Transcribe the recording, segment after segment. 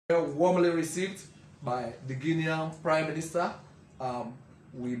Warmly received by the Guinean Prime Minister.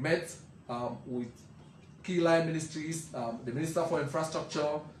 We met with key line ministries, the Minister for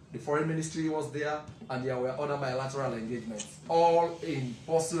Infrastructure, the Foreign Ministry was there, and there were other bilateral engagements, all in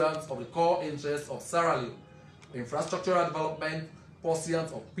pursuance of the core interests of Sierra Leone: infrastructural development,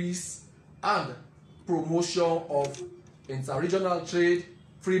 pursuance of peace, and promotion of inter-regional trade,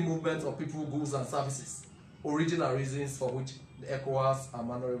 free movement of people, goods, and services, original reasons for which the ECOWAS and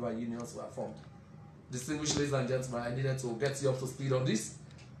Mano River unions were formed. Distinguished ladies and gentlemen, I needed to get you up to speed on this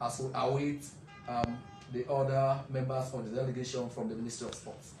as we await the other members of the delegation from the Ministry of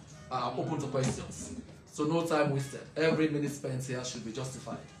Sports. I'm open to questions, so no time wasted. Every minute spent here should be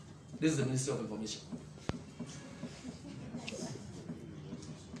justified. This is the Ministry of Information.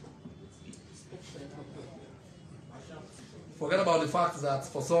 Forget about the fact that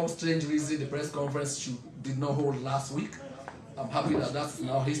for some strange reason the press conference did not hold last week. I'm happy that that's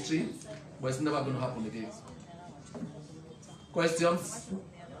now history, but it's never going to happen again. Questions?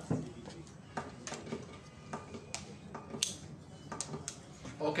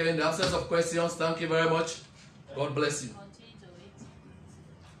 Okay, in the absence of questions, thank you very much. God bless you.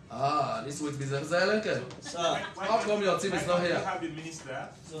 This week business. Sir, how come your team is not here? Have the minister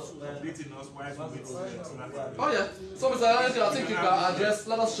updating us while we wait. Oh yeah. So Mr. Alenke, I think you can address,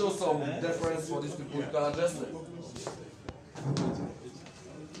 let us show some deference for these people. You can address them.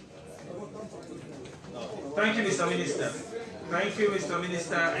 Thank you, Mr. Minister. Thank you, Mr.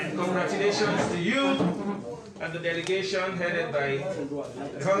 Minister, and congratulations to you and the delegation headed by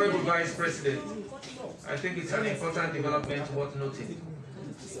the Honorable Vice President. I think it's an important development worth noting.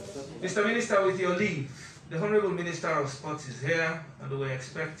 Mr. Minister, with your leave, the Honorable Minister of Sports is here, and we're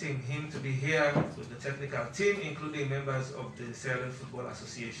expecting him to be here with the technical team, including members of the Sierra Leone Football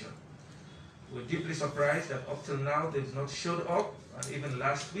Association. We're deeply surprised that up till now they've not showed up, and even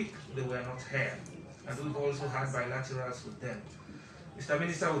last week they were not here. And we've also had bilaterals with them. Mr.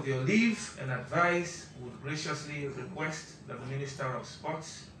 Minister, with your leave and advice, would graciously request that the Minister of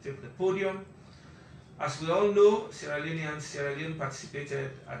Sports take the podium. As we all know, Sierra Leone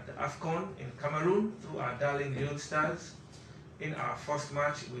participated at the AFCON in Cameroon through our darling Leone Stars. In our first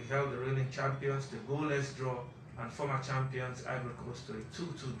match, we held the reigning champions to goalless draw and former champions Ivory Coast to a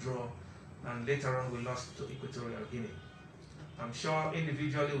 2-2 draw, and later on we lost to Equatorial Guinea. I'm sure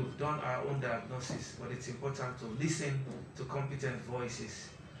individually we've done our own diagnosis, but it's important to listen to competent voices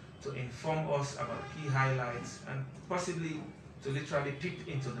to inform us about key highlights and possibly to literally peep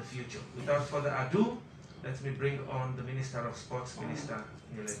into the future. Without further ado, let me bring on the Minister of Sports, Minister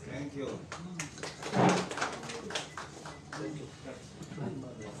Nyeleke. Thank you.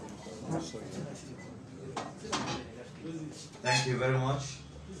 Thank you very much.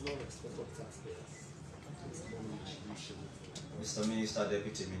 Mr. Minister,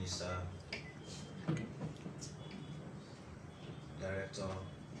 Deputy Minister, Director,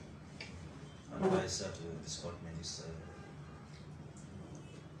 Advisor to the Sport Minister,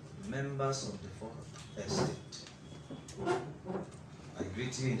 members of the Fourth Estate, I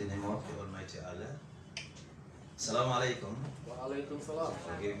greet you in the name of the Almighty Allah. Assalamu alaikum. Wa alaikum salam.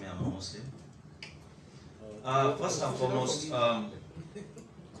 Forgive me, I'm a Muslim. First and foremost,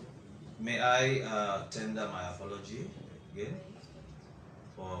 may I tender my apology again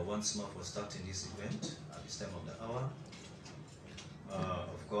for once more for starting this event at this time of the hour.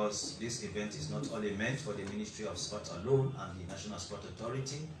 Of course, this event is not only meant for the Ministry of Sport alone and the National Sport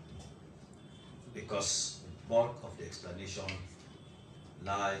Authority, because the bulk of the explanation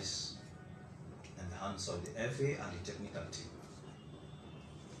lies in the hands of the FA and the technical team.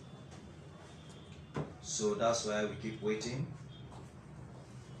 So that's why we keep waiting.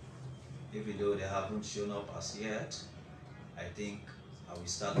 Even though they haven't shown up as yet, I think I will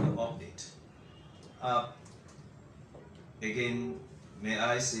start the update. Again, may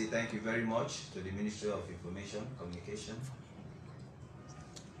I say thank you very much to the Ministry of Information, Communication.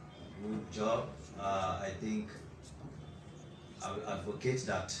 Good job. I think I will advocate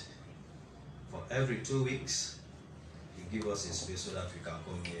that for every 2 weeks, you give us a space so that we can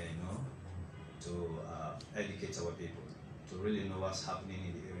come here, to educate our people, to really know what's happening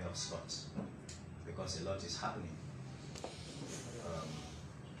in the area of sports, because a lot is happening.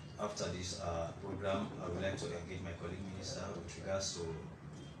 After this program, I would like to engage my colleague minister with regards to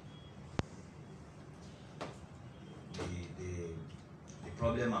the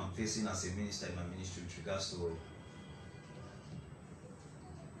problem I'm facing as a minister in my ministry with regards to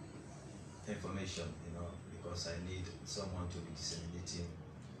information, because I need someone to be disseminating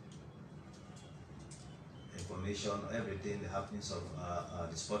information, everything, the happenings of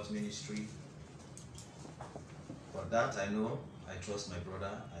the sports ministry. For that, I know I trust my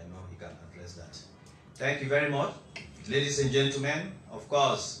brother. I know he can address that. Thank you very much. Ladies and gentlemen, of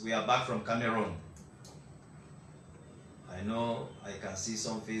course, we are back from Cameroon. I know I can see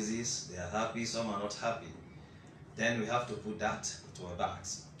some faces, they are happy, some are not happy. Then we have to put that to our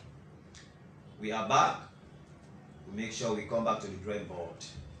backs. We are back. We make sure we come back to the drawing board.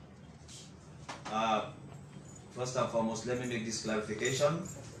 First and foremost, let me make this clarification.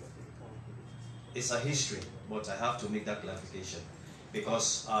 It's a history, but I have to make that clarification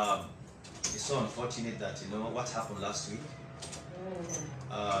because it's so unfortunate that, you know, what happened last week,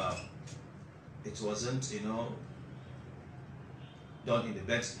 it wasn't, you know, done in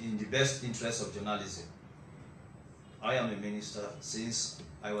the best interest of journalism. I am a minister since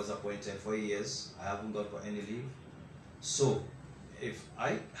I was appointed 4 years. I haven't gone for any leave. So if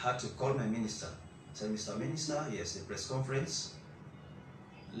I had to call my minister, say, Mr. Minister, yes, the press conference,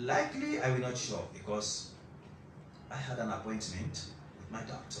 likely I will not show because I had an appointment with my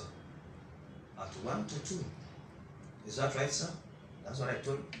doctor at 1 to 2. Is that right, sir? That's what I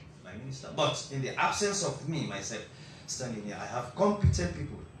told my minister. But in the absence of me, myself, standing here, I have competent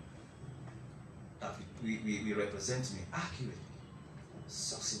people that we represent me accurately,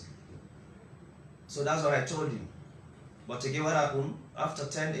 succinctly. So that's what I told him. But again, what happened? After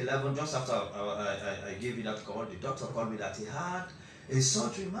 10, 11, just after I gave you that call, the doctor called me that he had a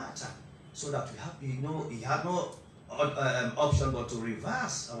surgery matter. So that we have, you know, he had no option but to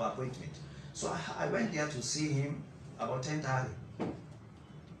reverse our appointment. So I went there to see him about 10:30.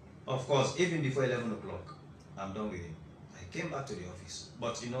 Of course, even before 11 o'clock, I'm done with him. I came back to the office.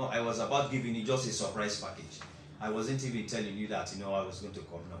 But, you know, I was about giving you just a surprise package. I wasn't even telling you that, you know, I was going to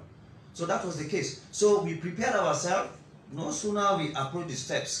come now. So that was the case. So we prepared ourselves. No sooner we approached the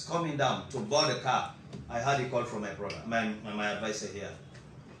steps, coming down to board the car, I had a call from my brother, my advisor here,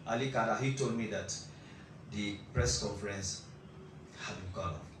 Ali Kada. He told me that the press conference had been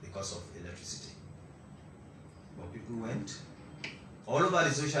called off because of electricity. But people went all over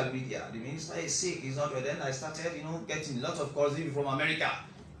the social media. The minister is sick, he's not well. Then I started, you know, getting a lot of calls even from America.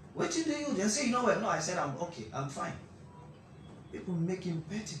 What do you do? They say, you know what? No, I said, I'm okay, I'm fine. People making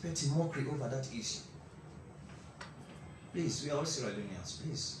petty mockery over that issue. Please, we are all Sierra Leoneans,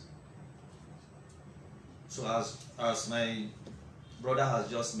 please. So as my brother has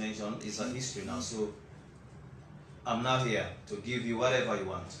just mentioned, it's a history now. So I'm now here to give you whatever you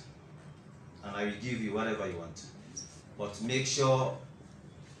want. And I will give you whatever you want. But make sure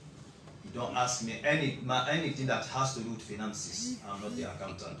you don't ask me anything that has to do with finances. I'm not the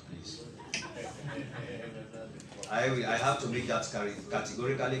accountant, please. I have to make that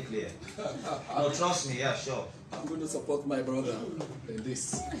categorically clear. No, trust me, yeah, sure. I'm going to support my brother in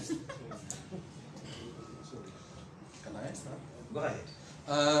this. Can I start? Go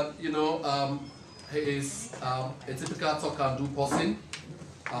ahead. You know, he is a typical talk and do person.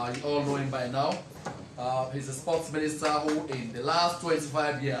 You all know him by now. He's a sports minister who in the last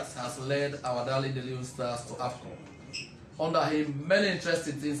 25 years has led our darling the Leon Stars to AFCON. Under him, many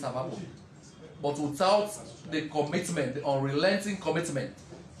interesting things have happened. But without the commitment, the unrelenting commitment,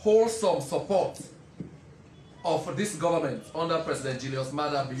 wholesome support of this government under President Julius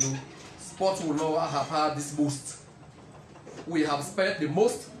Maada Bio, sport will not have had this boost. We have spent the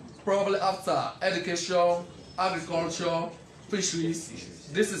most, probably after education, agriculture, fisheries.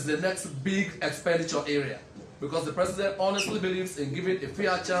 This is the next big expenditure area because the president honestly believes in giving a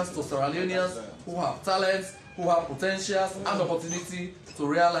fair chance to Sierra Leoneans who have talents, who have potentials and opportunity to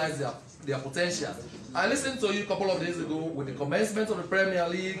realize their potential. I listened to you a couple of days ago with the commencement of the Premier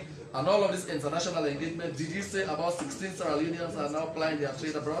League and all of this international engagement. Did you say about 16 Sierra Leoneans are now plying their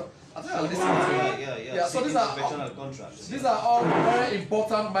trade abroad? I think I listened to you. Yeah. So these are all very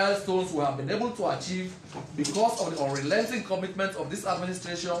important milestones we have been able to achieve because of the unrelenting commitment of this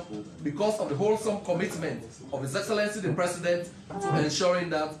administration, because of the wholesome commitment of His Excellency the President to ensuring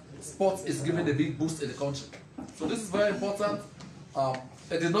that sports is given a big boost in the country. So this is very important.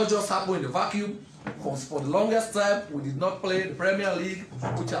 It did not just happen in the vacuum. For the longest time, we did not play the Premier League,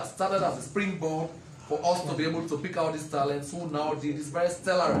 which has started as a springboard for us to be able to pick out these talents who now did this very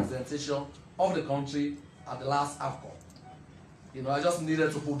stellar representation of the country at the last AFCON. You know, I just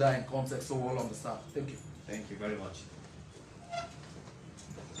needed to put that in context so we all understand. Thank you. Thank you very much.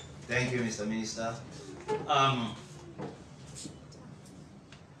 Thank you, Mr. Minister. I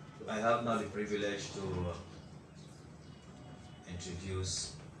have now the privilege to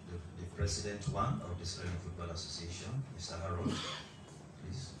introduce the President one of the Sierra Leone Football Association, Mr. Harold,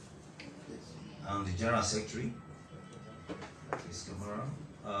 please. And the General Secretary, Ms.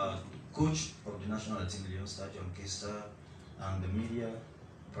 Kamara, Coach of the National Team Leon Star, John Kester, and the media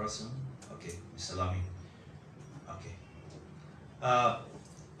person, okay, Mr. Lamy. Okay.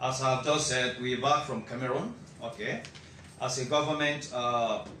 As I've just said, we're back from Cameroon. Okay. As a government,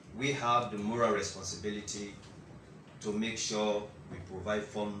 we have the moral responsibility to make sure we provide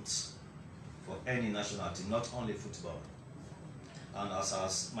funds for any national team, not only football. And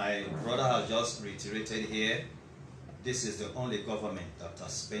as my brother has just reiterated here, this is the only government that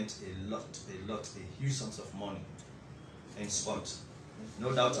has spent a huge sums of money in sport.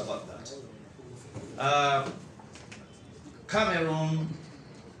 No doubt about that. Cameroon,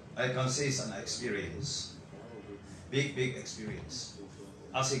 I can say, is an experience. Big experience.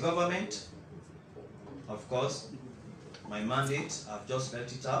 As a government, of course, my mandate, I've just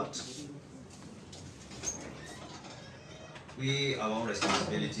spelled it out. Our own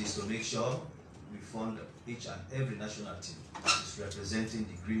responsibility is to make sure we fund each and every national team that is representing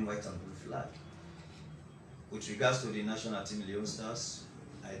the green, white, and blue flag. With regards to the national team Leone Stars,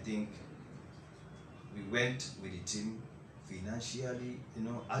 I think we went with the team financially,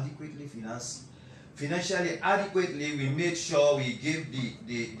 adequately financed. Financially adequately, we made sure we gave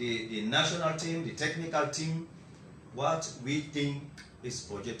the national team, the technical team, what we think is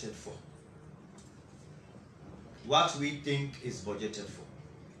budgeted for. What we think is budgeted for.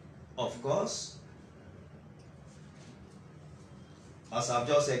 Of course, as I've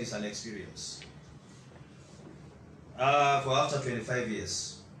just said, it's an experience. For after 25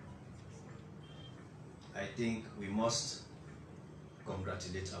 years, I think we must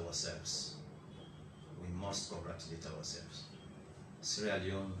congratulate ourselves. We must congratulate ourselves. Sierra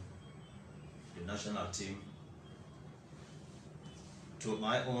Leone, the national team, to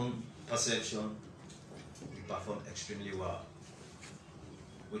my own perception, we performed extremely well.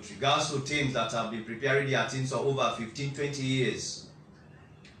 With regards to teams that have been preparing their teams for over 15, 20 years,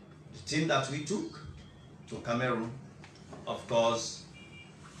 the team that we took to Cameroon, of course,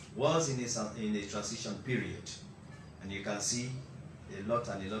 was in a transition period. And you can see a lot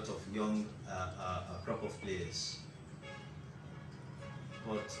of young crop of players.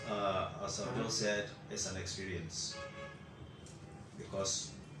 But as I've just said, it's an experience.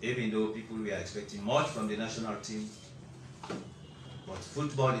 Because even though people were expecting much from the national team, but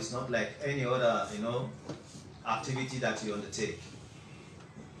football is not like any other, activity that you undertake.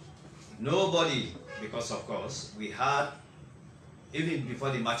 Nobody, because of course, we had, even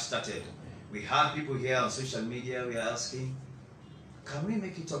before the match started, we had people here on social media, we are asking, can we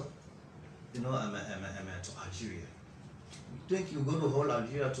make it up, to Algeria? You think you're going to hold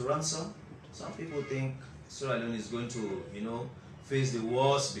Algeria to ransom? Some people think Sierra Leone is going to, face the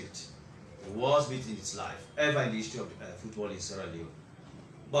worst beat in its life, ever in the history of football in Sierra Leone.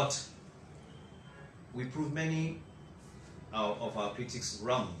 But we proved many of our critics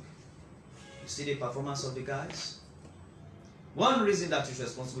wrong. You see the performance of the guys? One reason that is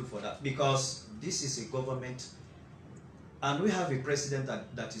responsible for that, because this is a government and we have a president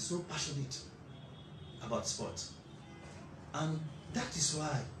that is so passionate about sport. And that is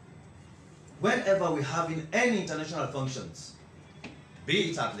why whenever we're having any international functions,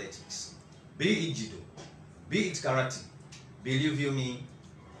 be it athletics, be it judo, be it karate, believe you me,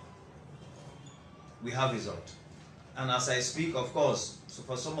 we have result. And as I speak, of course, so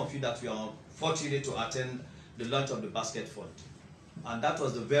for some of you that we are fortunate to attend the launch of the basket fund, and that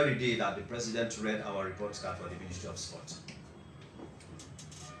was the very day that the president read our report card for the Ministry of Sport.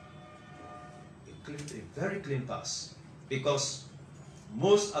 A very clean pass, because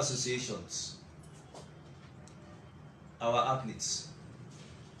most associations, our athletes,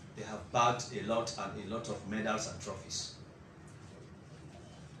 they have bagged a lot of medals and trophies.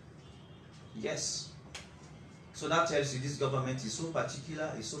 Yes. So that tells you this government is so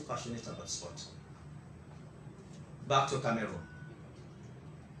particular, is so passionate about sport. Back to Cameroon.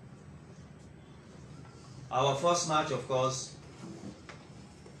 Our first match, of course,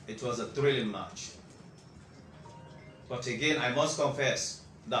 it was a thrilling match. But again, I must confess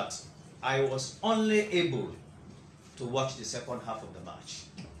that I was only able to watch the second half of the match.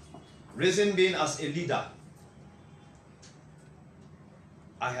 Reason being, as a leader,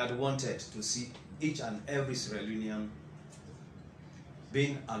 I had wanted to see each and every Sierra Leonean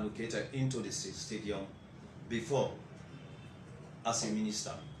being allocated into the stadium before, as a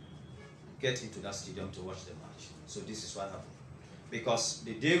minister, get into that stadium to watch the match. So this is what happened. Because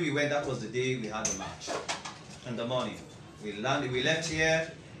the day we went, that was the day we had the match. In the morning, we left here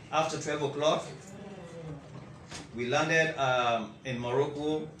after 12 o'clock. We landed in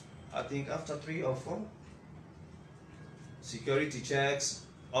Morocco, I think after 3 or 4. Security checks,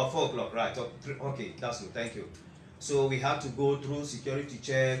 or 4 o'clock, right? Okay, that's good, thank you. So we had to go through security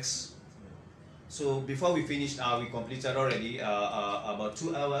checks. So before we finished, we completed already about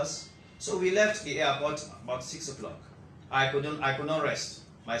 2 hours. So we left the airport about 6 o'clock. I could not rest.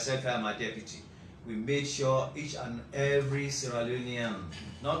 Myself and my deputy. We made sure each and every Sierra Leonean,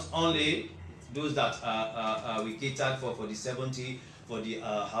 not only those that we catered for the 70, for the,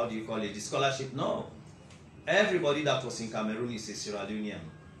 how do you call it, the scholarship, no. Everybody that was in Cameroon is a Sierra Leonean.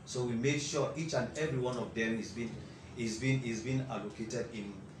 So we made sure each and every one of them is being allocated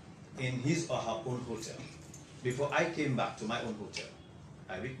in his or her own hotel. Before I came back to my own hotel,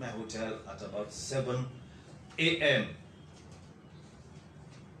 I reached my hotel at about 7 a.m.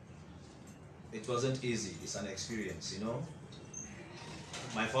 It wasn't easy. It's an experience, you know.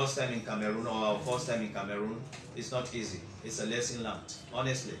 My first time in Cameroon, or our first time in Cameroon, it's not easy. It's a lesson learned,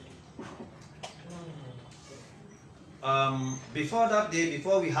 honestly. Before that day,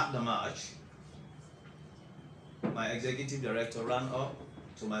 before we had the march, my executive director ran up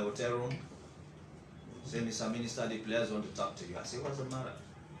to my hotel room, said, "Mr. Minister, the players want to talk to you." I said, "What's the matter?"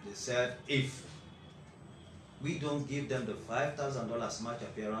 They said, "If we don't give them the $5,000 match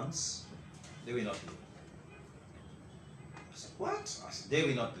appearance, they will not play." I said, "What?" I said, "They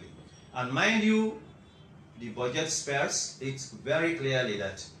will not play." And mind you, the budget spares it very clearly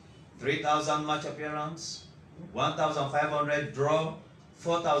that 3,000 match appearance, 1,500 draw,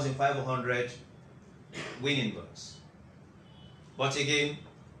 4,500 winning balls. But again,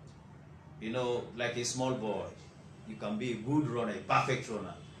 you know, like a small boy, you can be a good runner, a perfect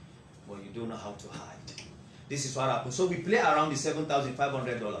runner, but you don't know how to hide. This is what happened. So we play around the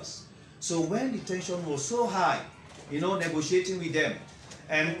 $7,500. So when the tension was so high, you know, negotiating with them,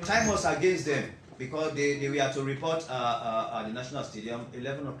 and time was against them because they were to report at the National Stadium,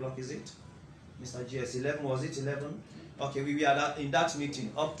 11 o'clock, is it? Mr. GS, 11, was it 11? Okay, we were in that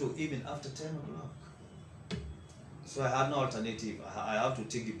meeting up to even after 10 o'clock. So I had no alternative. I have to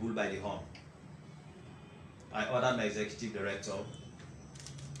take the bull by the horn. I ordered my executive director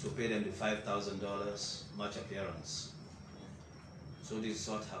to pay them the $5,000 match appearance. So this is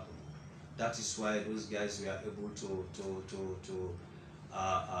what happened. That is why those guys were able to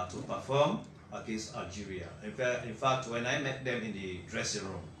perform against Algeria. In fact, when I met them in the dressing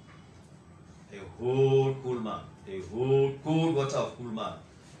room, a whole cool man, a whole cold water of cool man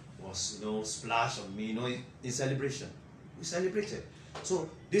was, you know, splashed on me, you know, in celebration. We celebrated. So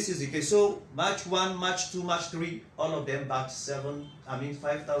this is the case. So match 1, match 2, match 3, all of them backed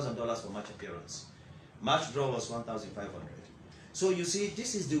 $5,000 for match appearance. Match draw was 1,500. So you see,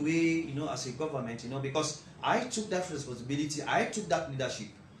 this is the way, you know, as a government, you know, because I took that responsibility, I took that leadership.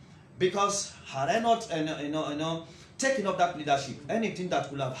 Because had I not, taken up that leadership, anything that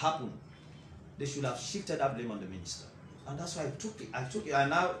would have happened, they should have shifted that blame on the minister. And that's why I took it. And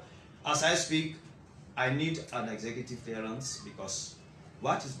now, as I speak, I need an executive clearance because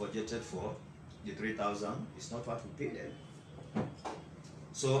what is budgeted for, the 3,000, is not what we pay them.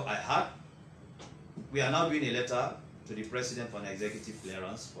 So we are now doing a letter to the president for an executive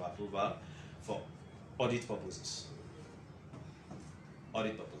clearance for approval for audit purposes.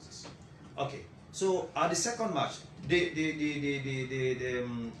 Audit purposes. Okay. So at the second match, I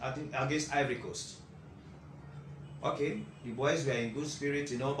think against Ivory Coast. Okay, the boys were in good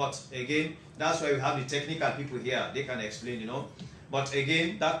spirit, you know, but again, that's why we have the technical people here. They can explain, you know. But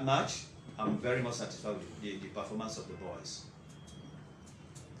again, that match, I'm very much satisfied with the performance of the boys.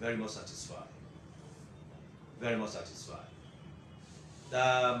 Very much satisfied. Very much satisfied.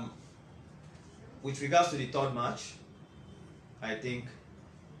 With regards to the third match, I think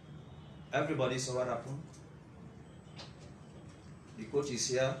everybody saw what happened. The coach is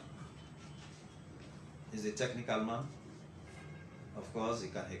here. He's a technical man. Of course, he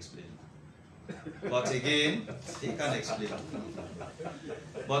can explain. But again, he can explain.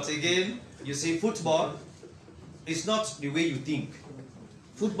 But again, you see, football is not the way you think.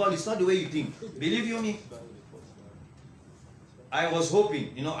 Football is not the way you think. Believe you me. I was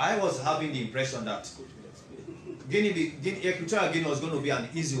hoping, you know, I was having the impression that Equatorial Guinea was going to be an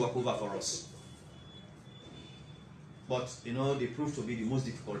easy walkover for us. But, you know, they proved to be the most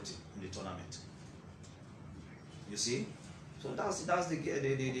difficult team in the tournament. You see? So that's the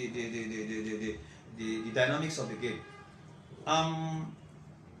dynamics of the game.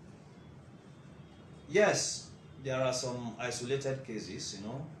 Yes, there are some isolated cases, you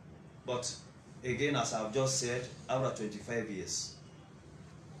know, but again, as I've just said, out of 25 years,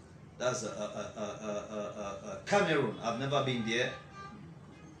 that's Cameroon. I've never been there.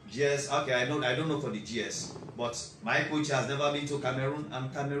 GS, okay, I don't know for the GS, but my coach has never been to Cameroon,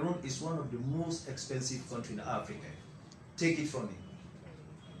 and Cameroon is one of the most expensive countries in Africa. Take it from me.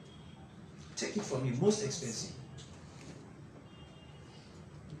 Take it from me, most expensive.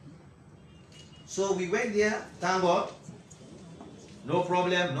 So we went there, thank God. No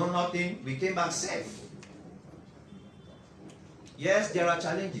problem, no nothing. We came back safe. Yes, there are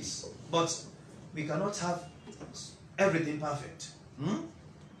challenges, but we cannot have everything perfect.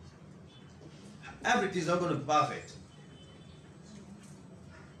 Everything is not going to be perfect.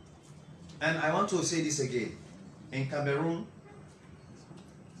 And I want to say this again. In Cameroon,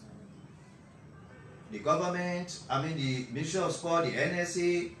 the government, the Ministry of Sport, the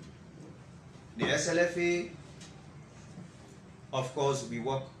NSA, the SLFA, of course, we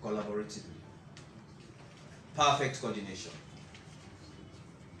work collaboratively. Perfect coordination.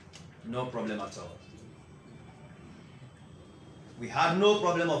 No problem at all. We had no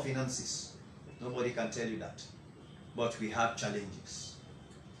problem of finances. Nobody can tell you that. But we have challenges.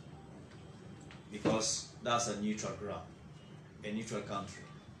 Because that's a neutral ground, a neutral country.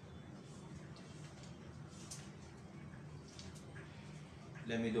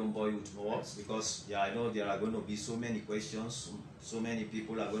 Let me don't bore you with words, because I know there are going to be so many questions, so many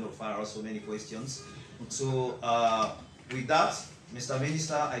people are going to fire us so many questions. So with that, Mr.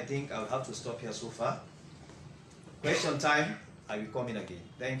 Minister, I think I'll have to stop here so far. Question time, I will come in again.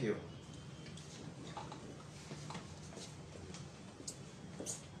 Thank you.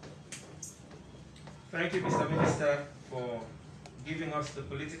 Thank you, Mr. Minister, for giving us the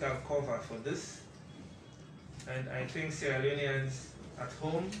political cover for this. And I think Sierra Leoneans at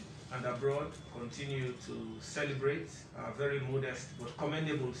home and abroad continue to celebrate our very modest but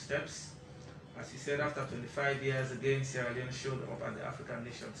commendable steps. As you said, after 25 years, again, Sierra Leone showed up at the African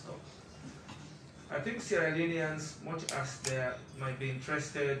Nations Cup. I think Sierra Leoneans, much as they might be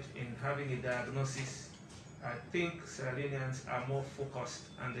interested in having a diagnosis, I think Sierra Leoneans are more focused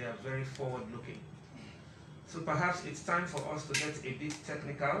and they are very forward-looking. So perhaps it's time for us to get a bit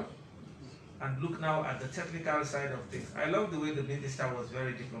technical and look now at the technical side of things. I love the way the minister was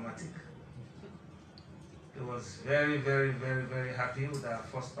very diplomatic. He was very, very, very, very happy with our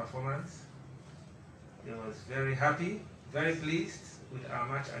first performance. He was very happy, very pleased with our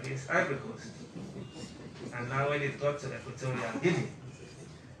match against Ivory Coast. And now when it got to Equatorial Guinea,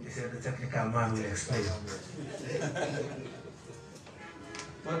 he said the technical man will explain.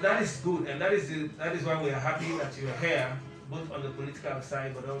 But that is good, and that is why we are happy that you are here, both on the political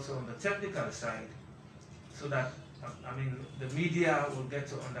side, but also on the technical side, so that, the media will get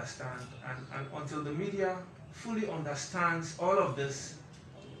to understand, and until the media fully understands all of this,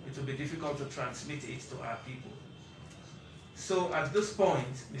 it will be difficult to transmit it to our people. So at this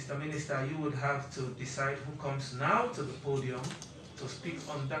point, Mr. Minister, you would have to decide who comes now to the podium to speak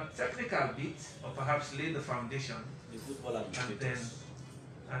on that technical bit, or perhaps lay the foundation,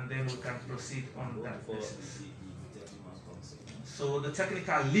 and then we can proceed on that basis. So the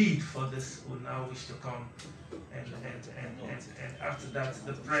technical lead for this will now wish to come, and after that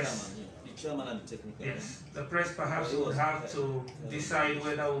the press. The chairman and the technical. Yes, the press perhaps would have to decide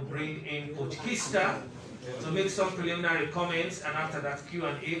whether we'll bring in Coach Kista to make some preliminary comments, and after that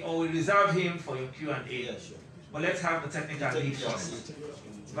Q&A, or we reserve him for your Q&A. Yeah, sure. But let's have the technical lead first.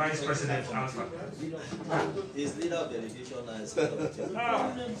 Vice President Alpha. He's leader of delegation and So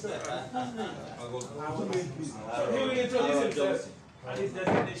he will introduce himself and his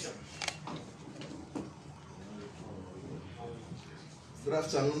designation. Good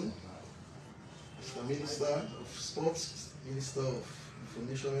afternoon, Mr. Minister of Sports, Minister of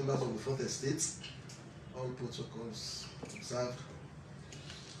Information, members of the Fourth Estate, all protocols observed.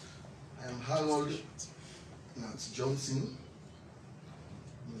 I am Harold Nat Johnson,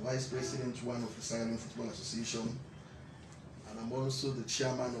 Vice President one of the Sierra Leone Football Association, and I'm also the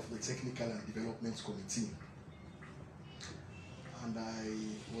chairman of the Technical and Development Committee. And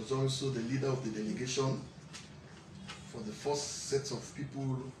I was also the leader of the delegation for the first set of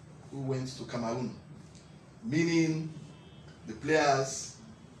people who went to Cameroon, meaning the players,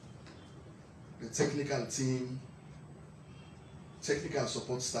 the technical team, technical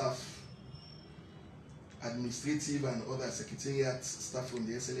support staff, administrative and other secretariat staff from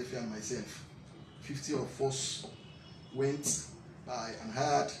the SLFA and myself. 50 of us went by and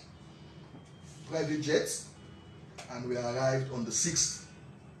had private jets, and we arrived on the 6th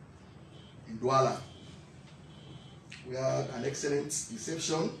in Douala. We had an excellent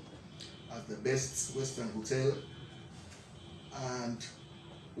reception at the best Western hotel, and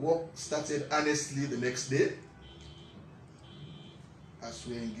work started earnestly the next day as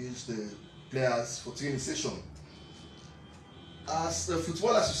we engaged the players for training session. As a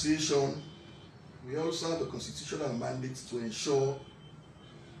football association, we also have a constitutional mandate to ensure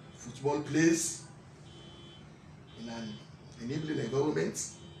football plays in an enabling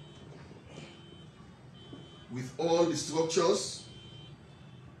environment with all the structures.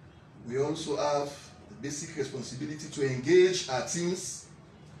 We also have the basic responsibility to engage our teams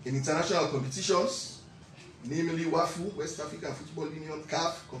in international competitions namely WAFU, West African Football Union,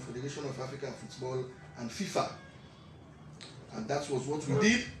 CAF, Confederation of African Football, and FIFA. And that was what we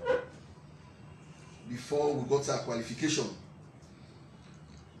did before we got our qualification.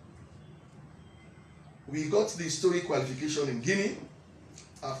 We got the historic qualification in Guinea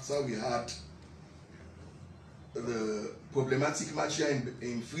after we had the problematic match here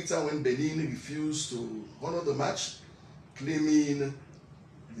in Freetown when Benin refused to honor the match, claiming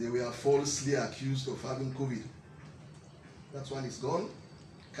they were falsely accused of having COVID. That one is gone.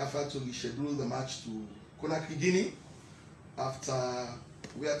 CAF had to reschedule the match to Conakry, Guinea. After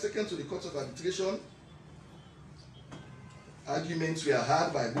we are taken to the Court of Arbitration, arguments were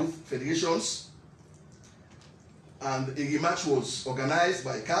had by both federations, and a rematch was organized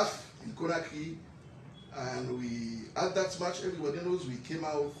by CAF in Conakry. And we, at that match, everybody knows we came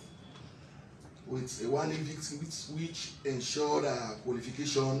out with a 1-0 victory, which ensured our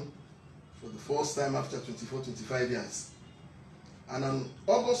qualification for the first time after 24-25 years. And on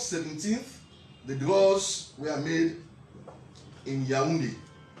August 17th, the draws were made in Yaoundé.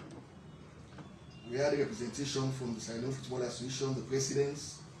 We had a representation from the Sierra Leone Football Association, the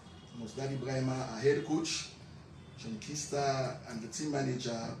presidents, Mosdadi Brahima, our head coach, John Kista, and the team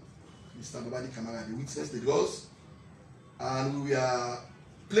manager, Mr. Babadi Kamara. They witnessed the draws, and we were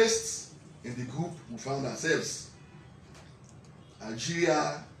placed in the group we found ourselves.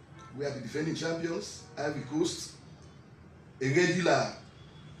 Algeria, we are the defending champions. Ivory Coast, a regular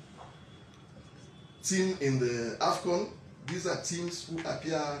team in the AFCON. These are teams who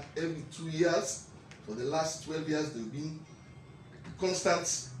appear every 2 years. For the last 12 years, they've been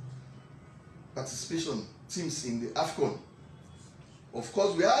constant participation teams in the AFCON. Of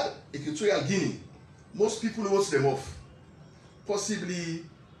course, we had Equatorial Guinea. Most people wrote them off. Possibly,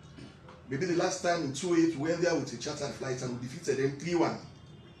 maybe the last time in 2008, we went there with a chartered flight and we defeated them 3-1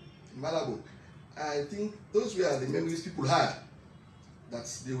 in Malabo. I think those were the memories people had, that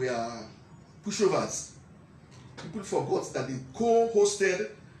they were pushovers. People forgot that they co-hosted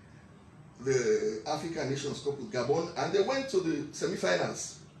the African Nations Cup with Gabon, and they went to the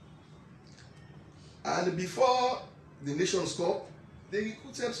semi-finals. And before the Nations Cup, they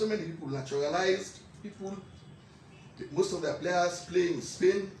recruited so many people, naturalized people. Most of their players play in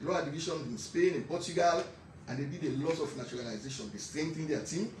Spain, lower division in Spain, in Portugal, and they did a lot of naturalization. They strengthened their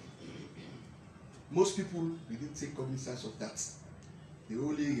team. Most people didn't take cognizance of that. They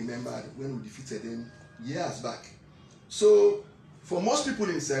only remembered when we defeated them years back. So, for most people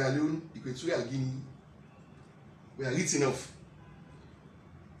in Sierra Leone, Equatorial Guinea were written off.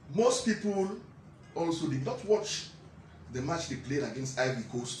 Most people also did not watch the match they played against Ivory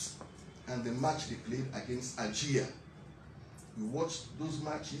Coast and the match they played against Algeria. We watched those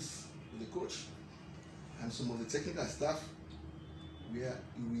matches with the coach and some of the technical staff. We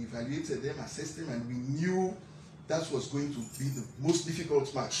evaluated them, assessed them, and we knew that was going to be the most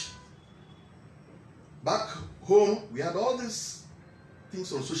difficult match. Back home, we had all these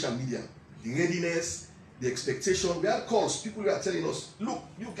things on social media, the readiness, the expectation. We had calls. People were telling us, look,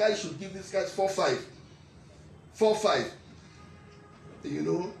 you guys should give these guys 4-5. 4-5. You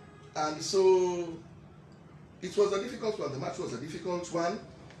know, and so it was a difficult one. The match was a difficult one.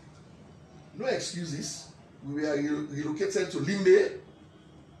 No excuses. We were relocated to Limbe,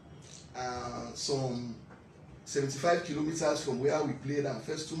 some 75 kilometers from where we played our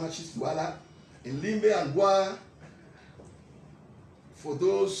first two matches, Douala. In Limbe and Bois, for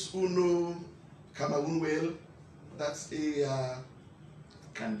those who know Cameroon well, that area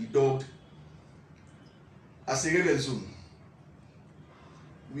can be dubbed as a rebel zone.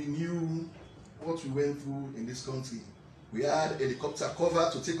 We knew what we went through in this country. We had helicopter cover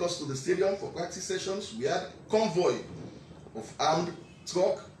to take us to the stadium for practice sessions. We had convoy of armed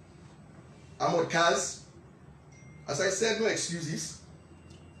truck, armored cars. As I said, no excuses.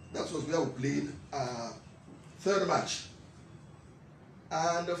 That was where we played our third match.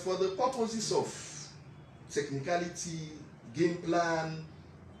 And for the purposes of technicality, game plan,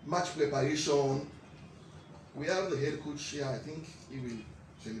 match preparation, we have the head coach here. I think he will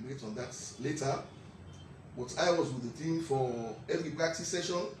deliberate on that later. But I was with the team for every practice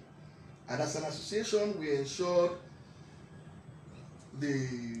session, and as an association, we ensured the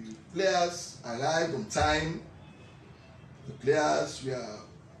players arrived on time. The players were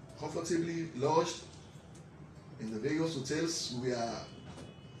comfortably lodged in the various hotels we are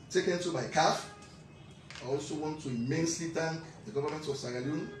taken to by CAF. I also want to immensely thank the government of Sierra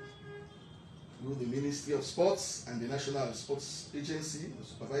Leone, through the Ministry of Sports and the National Sports Agency, the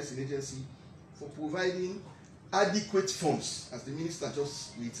supervising agency, for providing adequate funds, as the minister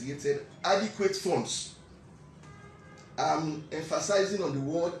just reiterated, adequate funds. I'm emphasizing on the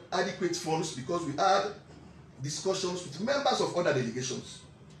word adequate funds because we had discussions with members of other delegations.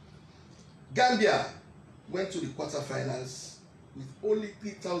 Gambia went to the quarterfinals with only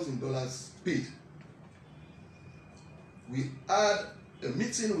 $3,000 paid. We had a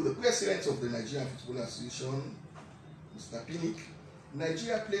meeting with the president of the Nigerian Football Association, Mr. Pinnick.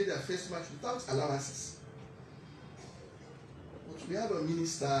 Nigeria played their first match without allowances. But we have a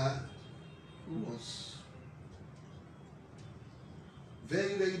minister who was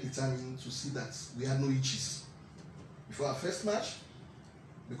very, very determined to see that we had no itches before our first match,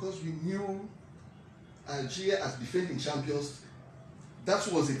 because we knew Algeria as defending champions. That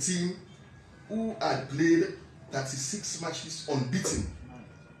was a team who had played 36 matches unbeaten.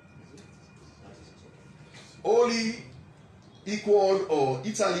 Only equal or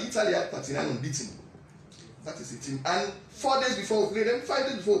Italy had 39 unbeaten. That is a team. And 4 days before we played them, 5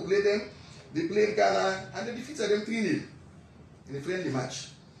 days before we played them, they played Ghana and they defeated them 3-0 in a friendly match.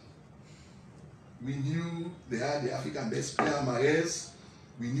 We knew they had the African best player, Mahrez.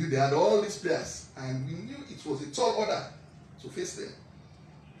 We knew they had all these players, and we knew it was a tall order to face them.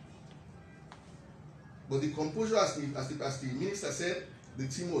 But the composure, as the minister said, the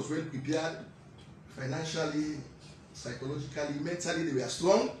team was well prepared, financially, psychologically, mentally. They were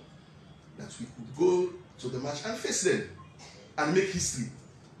strong, that we could go to the match and face them and make history.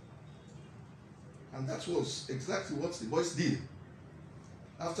 And that was exactly what the boys did.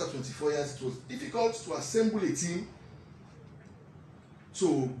 After 24 years, it was difficult to assemble a team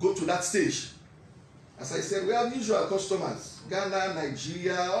to go to that stage. As I said, we have usual customers. Ghana,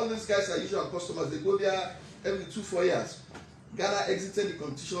 Nigeria, all these guys are usual customers. They go there every 2-4 years. Ghana exited the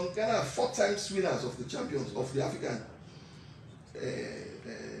competition. Ghana are 4 times winners of the champions of the African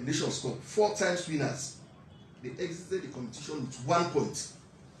Nations Cup. 4 times winners. They exited the competition with 1 point.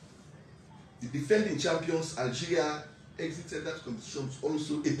 The defending champions, Algeria, exited that competition with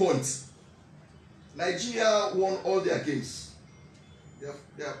also a point. Nigeria won all their games.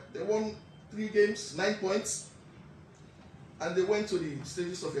 They won 3 games, 9 points, and they went to the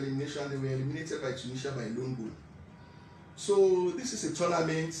stages of elimination. They were eliminated by Tunisia by a lone goal. So this is a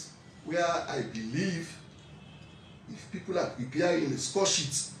tournament where I believe if people are preparing the score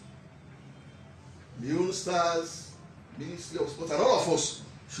sheet, Leone Stars, Ministry of Sport, and all of us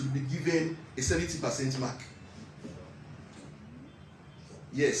should be given a 70% mark.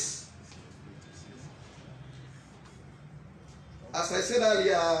 Yes. As I said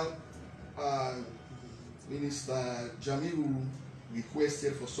earlier, Minister Jamiu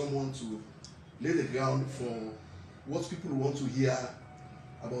requested for someone to lay the ground for what people want to hear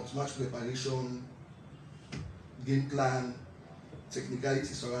about match preparation, game plan,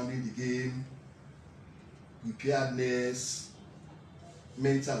 technicalities surrounding the game, preparedness,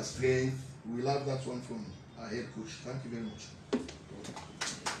 mental strength. We'll have that one from our head coach. Thank you very much.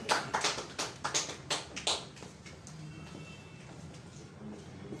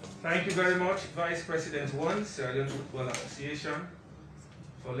 Thank you very much, Vice President 1, Sierra Leone Football Association,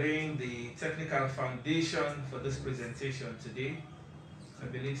 for laying the technical foundation for this presentation today. I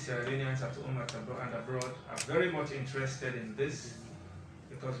believe Sierra Leoneans at home and abroad are very much interested in this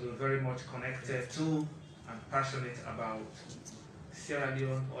because we're very much connected to and passionate about Sierra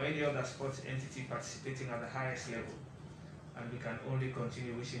Leone or any other sports entity participating at the highest level. And we can only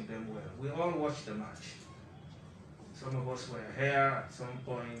continue wishing them well. We all watched the match. Some of us were here at some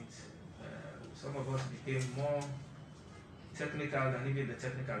point. Some of us became more technical than even the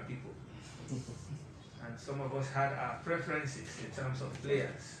technical people. And some of us had our preferences in terms of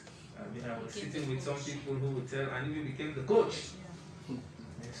players. I mean, I was sitting with some people who would tell, and even became the coach.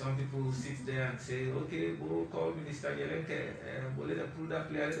 And some people who sit there and say, okay, we'll call Minister Yelenke, we'll let them pull that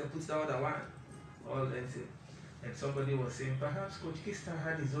player, let them put the other one. All that. And somebody was saying, perhaps Coach Kista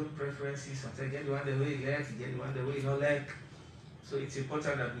had his own preferences. Sometimes get the one the way he likes, get the one the way he don't like. So it's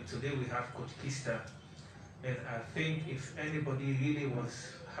important that today we have Coach Kista. And I think if anybody really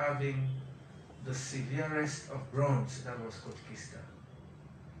was having the severest of bronze, that was Coach Kista.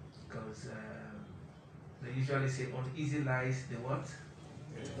 Because they usually say, on easy lies the what?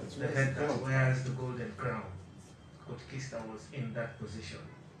 Yeah, the head that wears the golden crown. Coach Kista was in that position.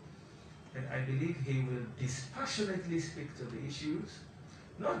 And I believe he will dispassionately speak to the issues,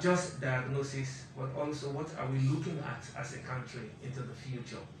 not just diagnosis, but also what are we looking at as a country into the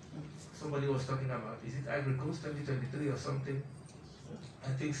future. Somebody was talking about, is it Ivory Coast 2023 or something? I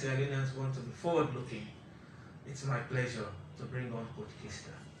think Sierra Leoneans want to be forward-looking. It's my pleasure to bring on Coach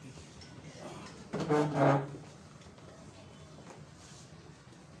Kista.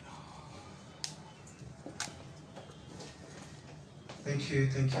 Thank you.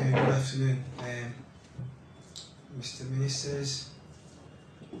 Good afternoon, Mr. Ministers,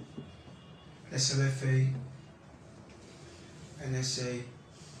 SLFA, NSA,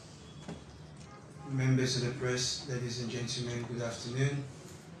 members of the press, ladies and gentlemen, good afternoon.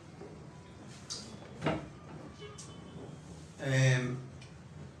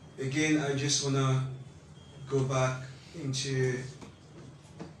 Again, I just want to go back into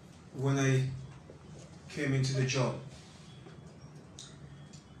when I came into the job.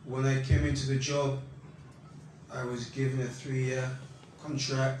 When I came into the job, I was given a 3-year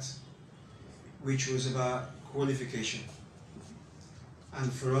contract, which was about qualification.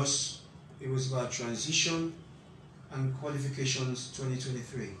 And for us, it was about transition and qualifications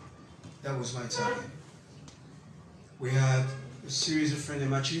 2023. That was my target. We had a series of friendly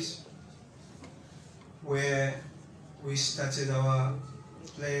matches where we started our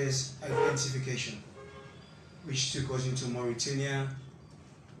players' identification, which took us into Mauritania,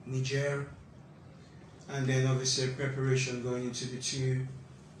 Niger, and then obviously preparation going into the 2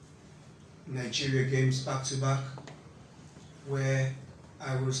 Nigeria games back to back, where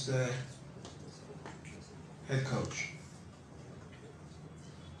I was the head coach.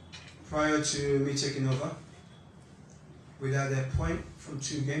 Prior to me taking over, we had a point from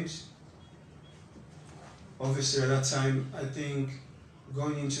 2 games. Obviously at that time, I think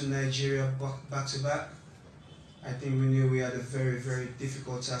going into Nigeria back to back, I think we knew we had a very, very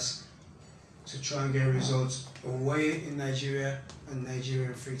difficult task to try and get results away in Nigeria and Nigeria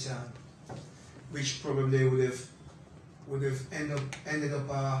in Freetown, which probably would have ended up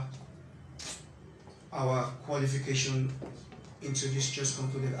our qualification into this just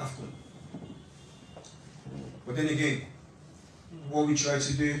concluded AFCON. But then again, what we tried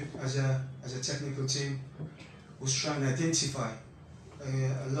to do as a technical team was try and identify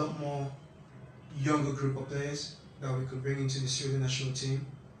a lot more younger group of players that we could bring into the Sierra Leone national team,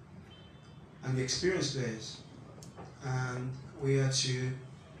 and the experienced players. And we had to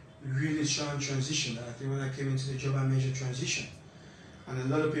really try and transition that. I think when I came into the job, I measured transition. And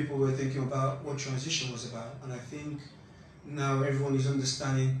a lot of people were thinking about what transition was about. And I think now everyone is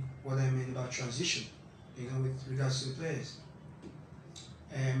understanding what I mean about transition, you know, with regards to the players.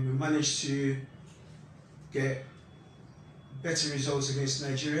 And we managed to get better results against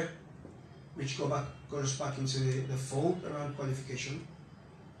Nigeria, which got us back into the fold around qualification.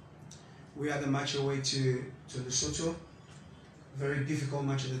 We had a match away to Lesotho, very difficult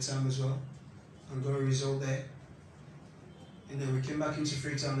match at the time as well, and got a result there. And then we came back into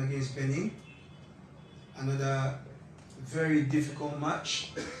Freetown against Benin, another very difficult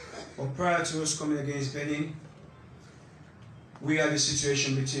match. But prior to us coming against Benin, we had a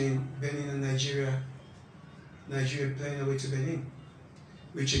situation between Benin and Nigeria playing away to Benin,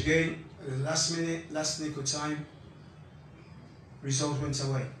 which again, at the last minute, last nick of time, result went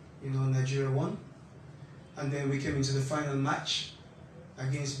away. You know, Nigeria won. And then we came into the final match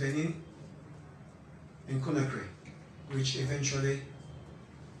against Benin in Conakry, which eventually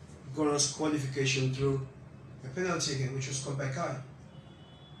got us qualification through a penalty again, which was scored by Kai.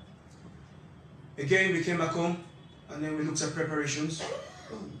 Again, we came back home, and then we looked at preparations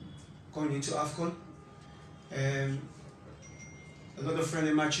going into AFCON. A lot of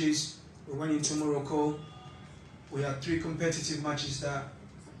friendly matches. We went into Morocco. We had 3 competitive matches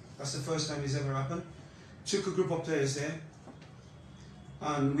that's the first time it's ever happened. Took a group of players there,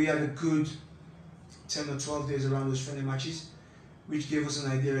 and we had a good 10 or 12 days around those friendly matches, which gave us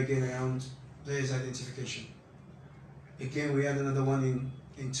an idea again around players' identification. Again, we had another one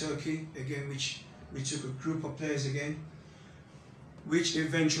in Turkey, again, which we took a group of players again, which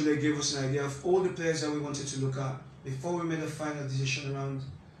eventually gave us an idea of all the players that we wanted to look at before we made a final decision around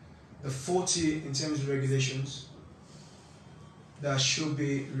the 40 in terms of regulations that should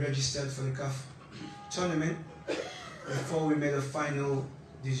be registered for the CAF tournament before we made a final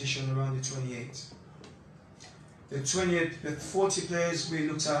decision around the 28. The 40 players we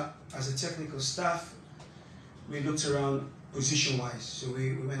looked at as a technical staff, we looked around position-wise. So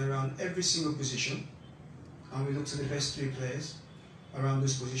we went around every single position, and we looked at the best 3 players around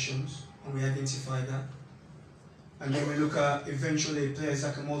those positions, and we identified that. And then we look at eventually players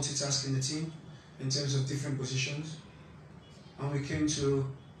that can multitask in the team in terms of different positions. And we came to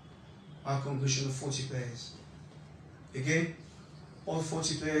our conclusion of 40 players. Again, all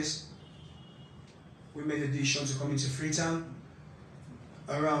 40 players, we made a decision to come into Freetown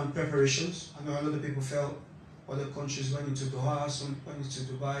around preparations. I know a lot of people felt other countries went into Doha, some went into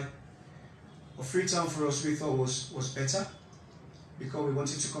Dubai. But Freetown for us, we thought was better, because we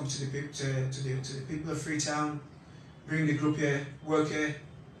wanted to come to the people of Freetown, bring the group here, work here,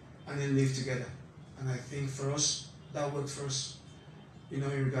 and then live together. And I think for us, that worked for us, you know,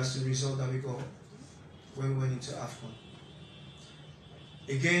 in regards to the result that we got when we went into AFCON.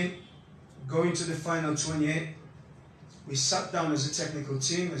 Again, going to the final 28, we sat down as a technical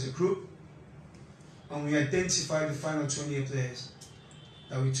team, as a group, and we identified the final 28 players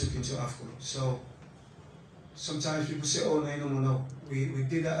that we took into AFCON. So sometimes people say, oh, no. We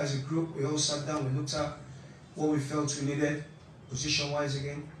did that as a group. We all sat down, we looked at what we felt we needed, position-wise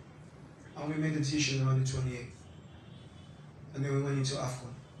again, and we made the decision around the 28th. And then we went into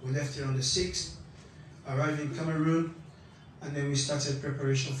AFCON. We left here on the 6th, arrived in Cameroon, and then we started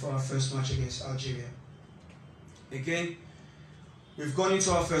preparation for our first match against Algeria. Again, we've gone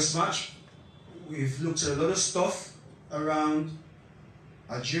into our first match. We've looked at a lot of stuff around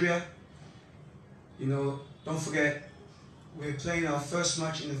Algeria. You know, don't forget, we're playing our first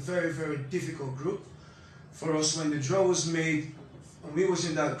match in a very, very difficult group. For us, when the draw was made, and we was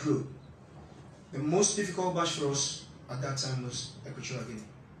in that group, the most difficult match for us at that time was Equatorial Guinea.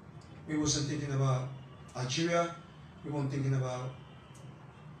 We wasn't thinking about Algeria, we weren't thinking about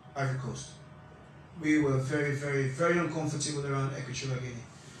Ivory Coast. We were very, very, very uncomfortable around Equatorial Guinea.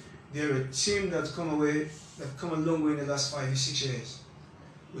 They're a team that's come a long way in the last 5 or 6 years,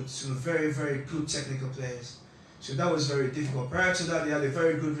 with some very, very good technical players. So that was very difficult. Prior to that, they had a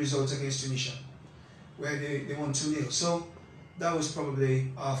very good result against Tunisia, where they won 2-0. So that was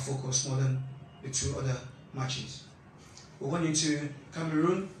probably our focus more than the 2 other matches. We went into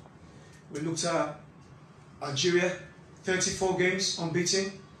Cameroon. We looked at Algeria, 34 games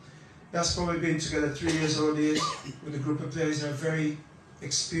unbeaten. That's probably been together 3 years already with a group of players that are very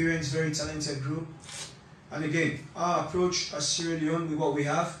experienced, very talented group. And again, our approach as Sierra Leone with what we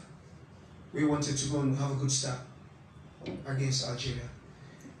have, we wanted to go and have a good start against Algeria.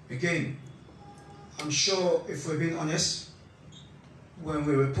 Again, I'm sure if we're being honest, when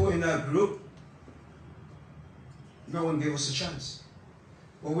we were put in that group, no one gave us a chance.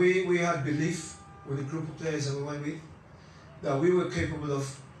 But we had belief with the group of players that we went with, that we were capable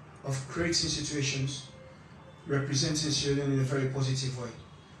of creating situations, representing Sierra Leone in a very positive way.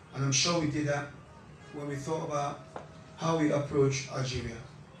 And I'm sure we did that when we thought about how we approach Algeria.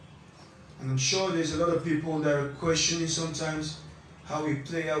 And I'm sure there's a lot of people that are questioning sometimes how we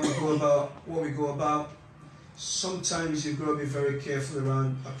play, how we go about, what we go about. Sometimes you've got to be very careful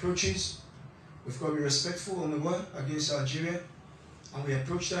around approaches. We've got to be respectful when we were against Algeria, and we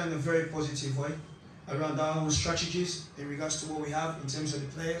approached that in a very positive way around our own strategies in regards to what we have in terms of the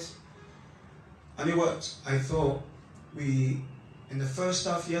players. And it worked. I thought in the first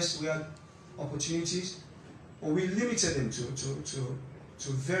half, yes, we had opportunities, but we limited them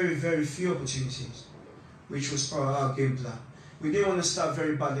to very, very few opportunities, which was part of our game plan. We didn't want to start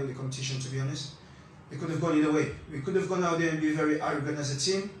very badly with the competition, to be honest. It could have gone either way. We could have gone out there and be very arrogant as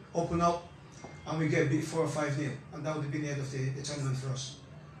a team, open up, and we get beat 4 or 5-0, and that would have been the end of the tournament for us.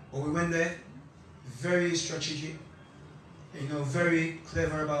 But we went there, very strategic, you know, very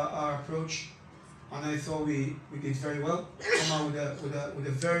clever about our approach, and I thought we did very well. Come out with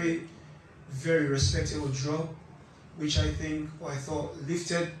a very, very respectable draw, which I thought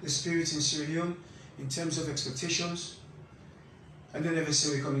lifted the spirit in Sierra Leone in terms of expectations. And then never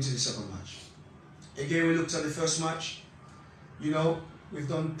say we come into the second match. Again, we looked at the first match. You know, we've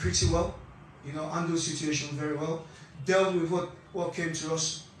done pretty well. You know, handled the situation very well. Dealt with what came to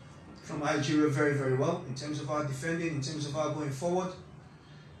us from Algeria very, very well in terms of our defending, in terms of our going forward.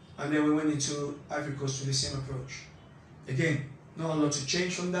 And then we went into Ivory Coast with the same approach. Again, not a lot to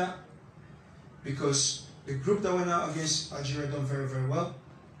change from that, because the group that went out against Algeria done very, very well.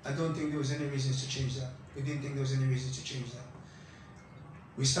 I don't think there was any reason to change that. We didn't think there was any reason to change that.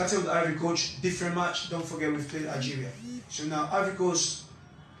 We started with Ivory Coast, different match. Don't forget we've played Algeria. So now Ivory Coast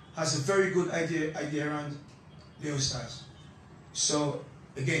has a very good idea around Leo Stars. So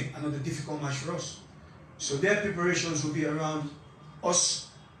again, another difficult match for us. So their preparations will be around us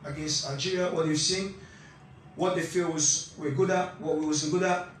against Algeria, what they've seen, what they feel we're good at, what we wasn't good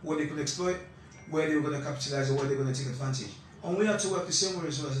at, what they could exploit, where they were going to capitalize or where they're going to take advantage. And we had to work the same way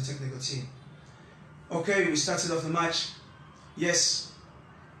as well as a technical team. Okay, we started off the match. Yes,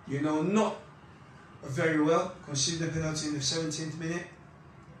 you know, not very well, conceded the penalty in the 17th minute,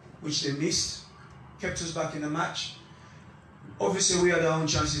 which they missed, kept us back in the match. Obviously, we had our own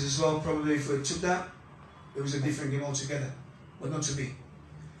chances as well. Probably if we took that, it was a different game altogether, but not to be.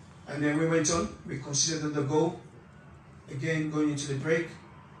 And then we went on, we conceded the goal, again going into the break.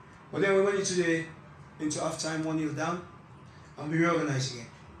 But then we went into half-time 1-0 down, and we reorganized again.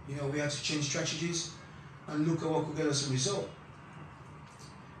 You know, we had to change strategies and look at what could get us a result.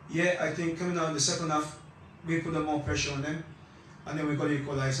 Yeah, I think coming out in the second half, we put more pressure on them, and then we got the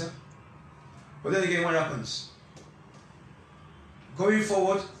equalizer. But then again, what happens? Going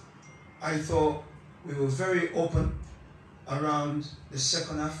forward, I thought we were very open around the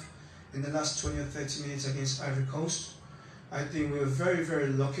second half in the last 20 or 30 minutes against Ivory Coast. I think we were very, very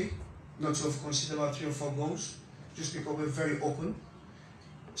lucky not to have conceded about 3 or 4 goals, just because we're very open.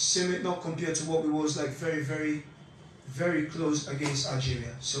 Similar, not compared to what we was like very, very, very close against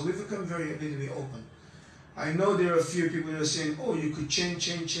Algeria. So we've become a little bit open. I know there are a few people that are saying, oh, you could change.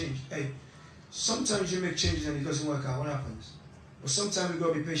 Hey, sometimes you make changes and it doesn't work out. What happens? But sometimes we've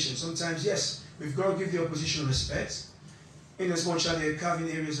got to be patient. Sometimes, yes, we've got to give the opposition respect, in as much as they're carving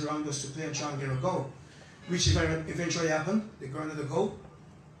areas around us to play and try and get a goal, which eventually happened. They got another goal.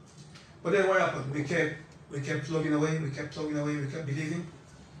 But then what happened? We kept plugging away, we kept believing.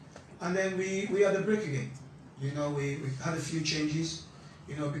 And then we had a break again. You know, we had a few changes,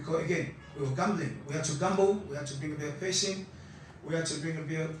 you know, because again, we were gambling. We had to gamble, we had to bring a bit of pace in, we had to bring a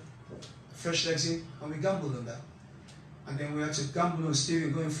bit of fresh legs in, and we gambled on that. And then we had to gamble on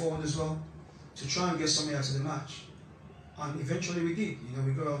Steven going forward as well, to try and get something out of the match. And eventually we did. You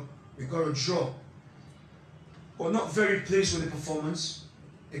know, we got a draw. But not very pleased with the performance,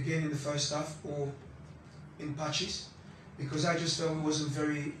 again in the first half or in patches, because I just felt we wasn't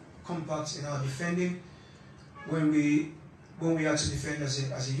very compact in our defending when we had to defend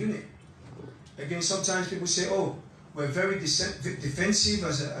as a unit. Again, sometimes people say, oh, we're very defensive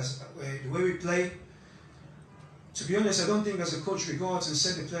as the way we play. To be honest, I don't think as a coach we go out and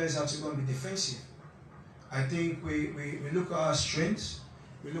set the players out to go and be defensive. I think we look at our strengths,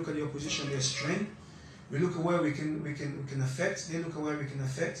 we look at the opposition, their strength, we look at where we can affect, they look at where we can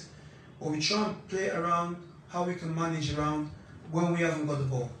affect, but we try and play around how we can manage around when we haven't got the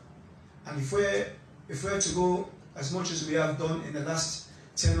ball. And if we're to go as much as we have done in the last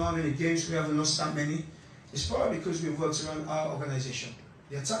 10 or how many games, we haven't lost that many, it's probably because we've worked around our organization.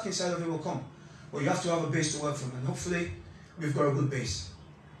 The attacking side of it will come, but you have to have a base to work from, and hopefully we've got a good base.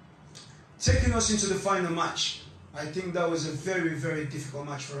 Taking us into the final match, I think that was a very, very difficult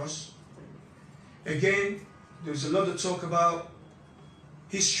match for us. Again, there was a lot of talk about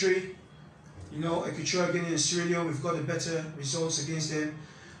history. You know, Equatorial Guinea and Sierra Leone, we've got the better results against them.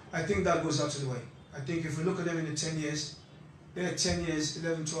 I think that goes out of the way. I think if we look at them in the 10 years, they're 10 years,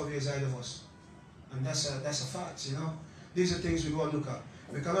 11, 12 years ahead of us. And that's a fact, you know. These are things we've got to look at.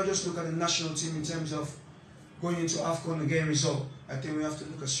 We cannot just look at the national team in terms of going into AFCON and getting result. I think we have to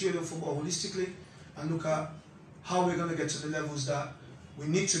look at Sierra Leone football holistically and look at how we're going to get to the levels that we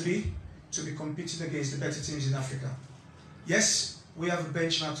need to be competing against the better teams in Africa. Yes, we have a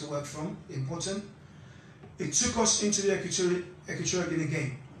benchmark to work from, important. It took us into the Equatorial Guinea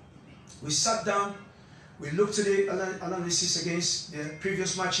game. We sat down, we looked at the analysis against the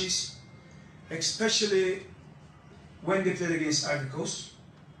previous matches, especially when they played against Ivory Coast.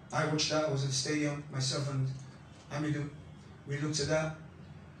 I watched that, I was at the stadium, myself and Amidou. We looked at that.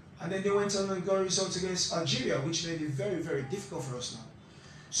 And then they went on and got a result against Algeria, which made it very, very difficult for us now.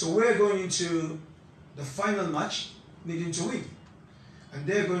 So we're going into the final match needing to win. And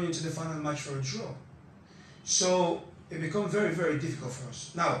they're going into the final match for a draw. So it becomes very, very difficult for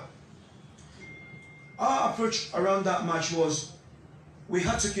us. Now, our approach around that match was we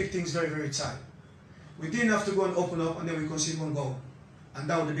had to keep things very, very tight. We didn't have to go and open up and then we concede 1 goal. And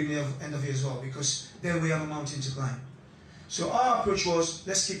that would be the end of it as well, because then we have a mountain to climb. So our approach was,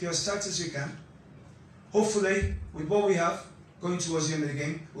 let's keep it as tight as we can. Hopefully, with what we have, going towards the end of the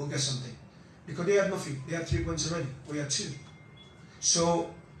game, we'll get something. Because they had nothing. They had 3 points already. We had 2.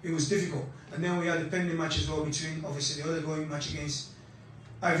 So it was difficult. And then we had the pending match as well between, obviously, the other going match against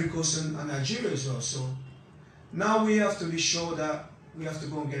Ivory Coast and Nigeria as well. So now we have to be sure that we have to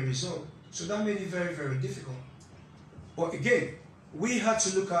go and get a result. So that made it very, very difficult. But again, we had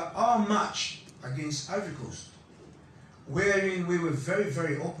to look at our match against Ivory Coast, wherein we were very,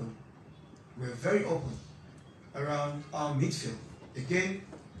 very open. We were very open around our midfield. Again,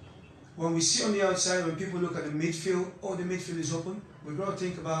 when we see on the outside, when people look at the midfield, oh, the midfield is open, we've got to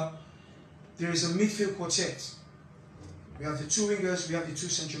think about there is a midfield quartet. We have the 2 wingers, we have the 2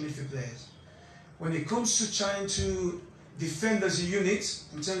 central midfield players. When it comes to trying to defend as a unit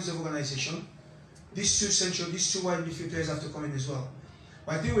in terms of organization, these 2 wide midfield players have to come in as well.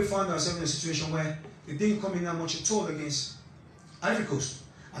 But I think we found ourselves in a situation where they didn't come in that much at all against Ivory Coast.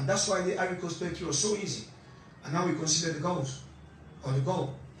 And that's why the Ivory Coast playthrough was so easy. And now we consider the goals, or the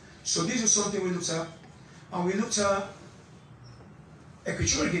goal. So this was something we looked at. And we looked at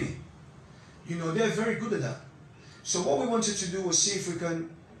Equatorial Guinea. You know, they're very good at that. So what we wanted to do was see if we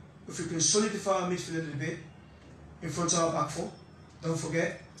can solidify our midfield a little bit in front of our back 4. Don't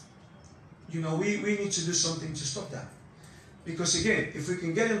forget, you know, we need to do something to stop that. Because again, if we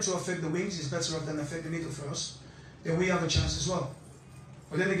can get them to affect the wings, it's better off than affect the middle for us, then we have a chance as well.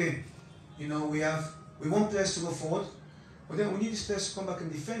 But then again, you know, we want players to go forward, but then we need these players to come back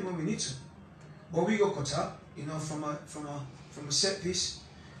and defend when we need to. But we got caught up. you know, from a set piece,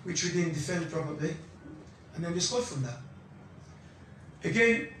 which we didn't defend properly, and then they scored from that.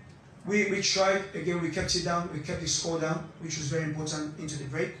 Again, we tried. Again, we kept it down. We kept the score down, which was very important into the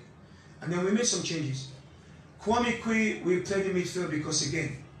break, and then we made some changes. Kwame Kui, we played in midfield because,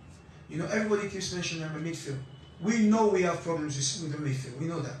 again, you know, everybody keeps mentioning the midfield. We know we have problems with the midfield. We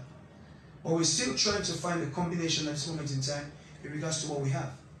know that. But we're still trying to find a combination at this moment in time in regards to what we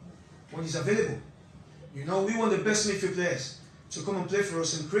have, what is available. You know, we want the best midfield players to come and play for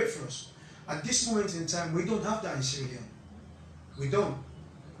us and create for us. At this moment in time, we don't have that in Sierra Leone. We don't.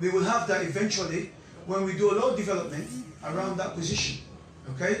 We will have that eventually when we do a lot of development around that position.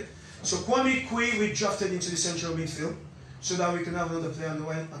 Okay? So Kwame Kui we drafted into the central midfield so that we can have another player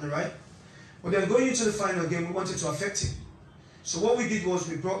on the right. But then going into the final game, we wanted to affect him. So what we did was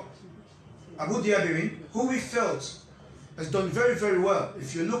we brought Abu Diabirin, who we felt has done very, very well.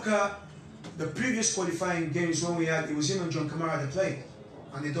 If you look at the previous qualifying games when we had, it was him and John Kamara that played,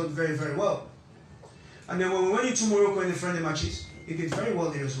 and they done very, very well. And then when we went into Morocco in the friendly matches, he did very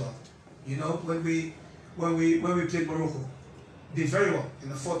well there as well. You know, when we played Morocco, did very well in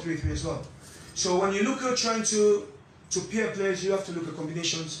the 4-3-3 as well. So when you look at trying to pair players, you have to look at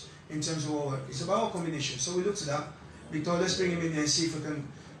combinations in terms of what it's about combinations. So we looked at that. We thought, let's bring him in there and see if we can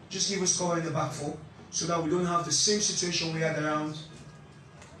just give us cover in the back four, so that we don't have the same situation we had around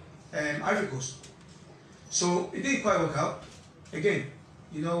Ivory Coast. So it didn't quite work out. Again,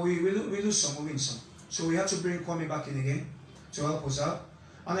 you know, we lose some, we win some. So we had to bring Kwame back in again to help us out.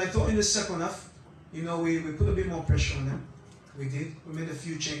 And I thought in the second half, you know, we put a bit more pressure on them. We did. We made a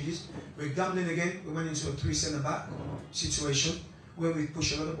few changes. We're gambling again. We went into a 3 centre-back situation where we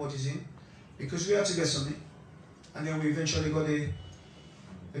pushed a lot of bodies in because we had to get something. And then we eventually got a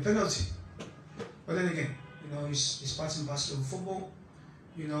penalty. But then again, you know, it's part and parcel of football.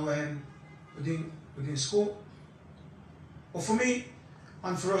 You know, we didn't score. But for me,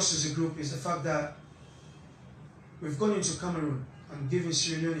 and for us as a group, is the fact that we've gone into Cameroon and given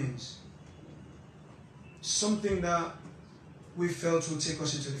Sierra Leoneans something that we felt will take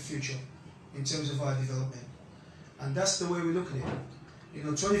us into the future in terms of our development. And that's the way we look at it. You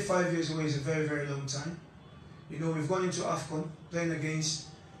know, 25 years away is a very, very long time. You know, we've gone into AFCON playing against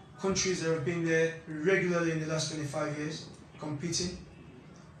countries that have been there regularly in the last 25 years, competing,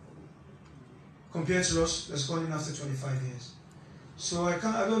 compared to us that's gone in after 25 years. So I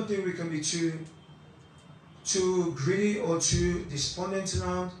don't think we can be too greedy or too despondent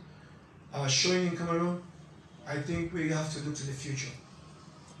around our showing in Cameroon. I think we have to look to the future.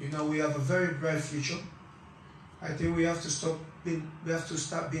 You know, we have a very bright future. I think we have to start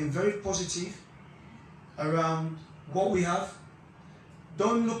being very positive around what we have.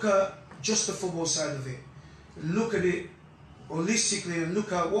 Don't look at just the football side of it. Look at it holistically and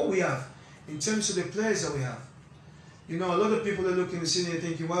look at what we have in terms of the players that we have. You know, a lot of people are looking and sitting there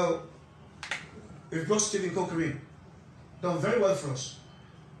thinking, well, we've got Stephen Kokerin, done very well for us.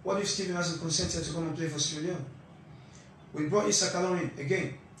 What if Stephen hasn't consented to come and play for Sierra Leone? We brought Issa Kalorin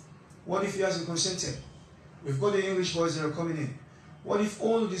again. What if he hasn't consented? We've got the English boys that are coming in. What if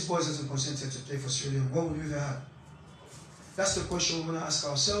all of these boys hasn't consented to play for Sierra Leone? What would we have had? That's the question we're going to ask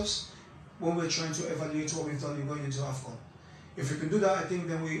ourselves when we're trying to evaluate what we've done in going into AFCON. If we can do that, I think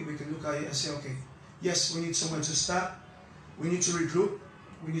then we can look at it and say, okay, yes, we need somewhere to start. We need to regroup.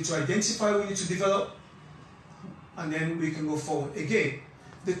 We need to identify, we need to develop, and then we can go forward. Again,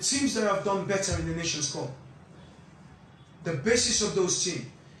 the teams that have done better in the Nations Cup, the basis of those teams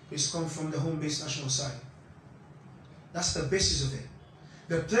is come from the home-based national side. That's the basis of it.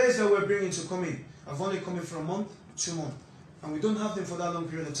 The players that we're bringing to come in have only come in for a month, 2 months, and we don't have them for that long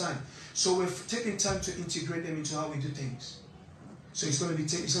period of time. So we're taking time to integrate them into how we do things. So it's going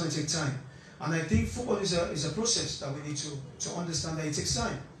to take time. And I think football is a process that we need to understand that it takes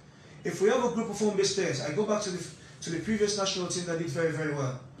time. If we have a group of home-based players, I go back to the previous national team that did very, very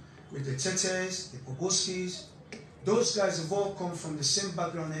well. With the Tetes, the Poboskis, those guys have all come from the same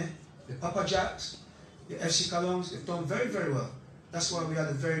background here. The Papa Jacks, the FC Kalongs, they've done very, very well. That's why we had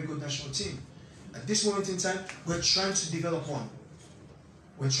a very good national team. At this moment in time, we're trying to develop one.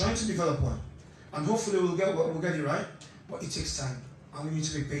 We're trying to develop one. And hopefully we'll get it right, but it takes time. And we need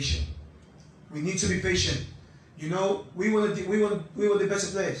to be patient. We need to be patient. You know, we want the better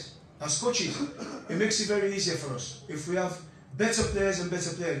players. As coaches, it makes it very easier for us. If we have better players and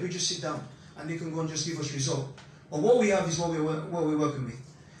better players, we just sit down and they can go and just give us results. But what we have is what we're working with.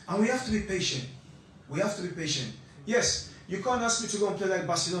 And we have to be patient. We have to be patient. Yes, you can't ask me to go and play like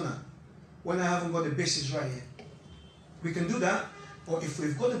Barcelona when I haven't got the basis right here. We can do that, but if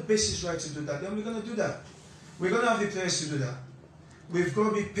we've got the basis right to do that, then we're going to do that. We're going to have the players to do that. We've got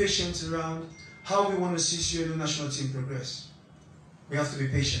to be patient around how we want to see Sierra Leone national team progress. We have to be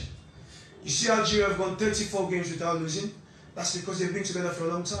patient. You see Algeria have gone 34 games without losing. That's because they've been together for a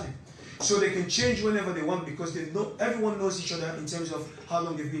long time. So they can change whenever they want because they know, everyone knows each other in terms of how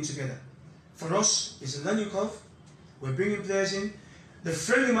long they've been together. For us, it's a learning curve. We're bringing players in. The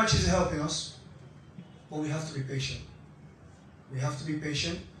friendly matches are helping us, but we have to be patient. We have to be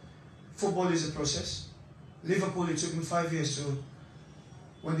patient. Football is a process. Liverpool, it took me 5 years to,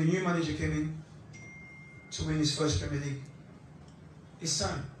 when the new manager came in, to win his first Premier League. It's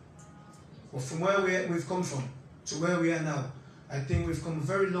time. But from where we've come from to where we are now, I think we've come a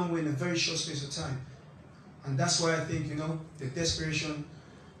very long way in a very short space of time. And that's why I think, you know, the desperation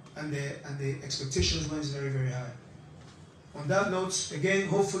and the expectations went very, very high. On that note, again,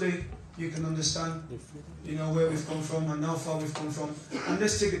 hopefully you can understand, you know, where we've come from and how far we've come from. And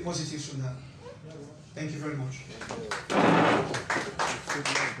let's take the positives from that. Thank you very much.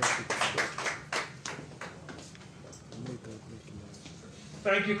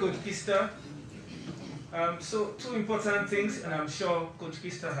 Thank you, Coach Kista. So two important things, and I'm sure Coach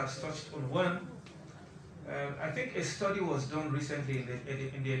Kista has touched on one. I think a study was done recently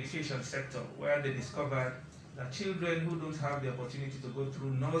in the education sector where they discovered that children who don't have the opportunity to go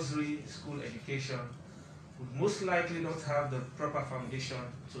through nursery school education would most likely not have the proper foundation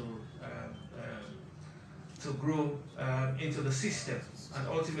to grow into the system and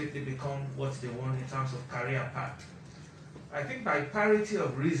ultimately become what they want in terms of career path. I think by parity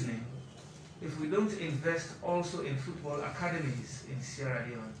of reasoning, if we don't invest also in football academies in Sierra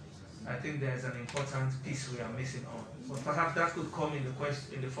Leone, I think there's an important piece we are missing on. But perhaps that could come in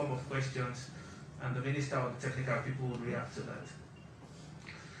the form of questions, and the minister or the technical people would react to that.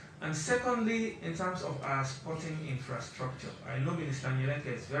 And secondly, in terms of our sporting infrastructure, I know Minister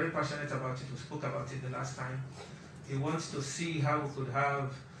Nyelenke is very passionate about it. We spoke about it the last time. He wants to see how we could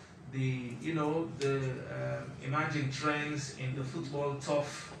have the, you know, the emerging trends in the football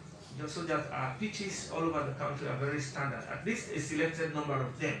turf, just so that our pitches all over the country are very standard, at least a selected number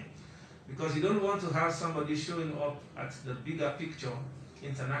of them. Because you don't want to have somebody showing up at the bigger picture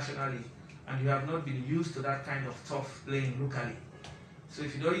internationally and you have not been used to that kind of turf playing locally. So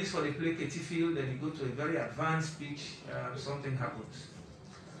if you don't use for the play KT field, then you go to a very advanced pitch, something happens.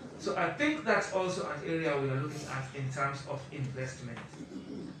 So I think that's also an area we are looking at in terms of investment.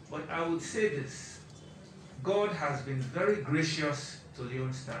 But I would say this, God has been very gracious to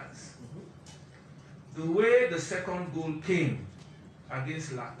Leone Stars. The way the second goal came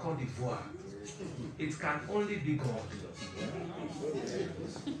against La Côte d'Ivoire, it can only be God.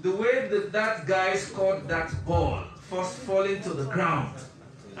 The way that guy scored that ball, first falling to the ground,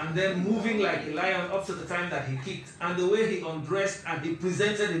 and then moving like a lion up to the time that he kicked, and the way he undressed and he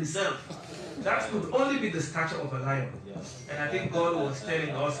presented himself, that could only be the stature of a lion. And I think God was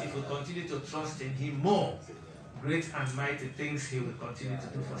telling us, if we continue to trust in him more, great and mighty things he will continue to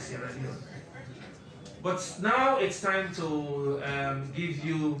do for Sierra Leone. But now it's time to give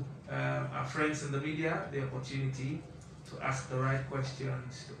you, our friends in the media, the opportunity to ask the right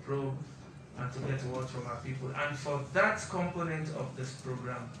questions, to probe, and to get word from our people. And for that component of this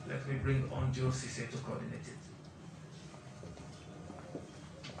program, let me bring on Joe Cisse to coordinate it.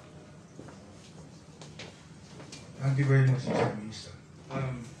 Thank you very much, Mr. Minister.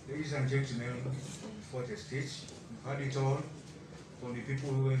 Ladies and gentlemen, before the stage, you've had it all from the people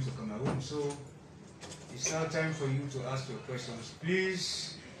who went to Cameroon. So it's now time for you to ask your questions.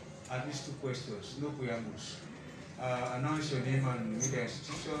 Please, at least 2 questions, no preambles. Announce your name and media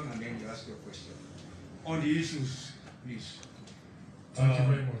institution, and then you ask your question. On the issues, please. Thank you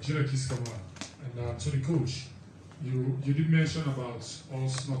very much. And to the coach, you did mention about us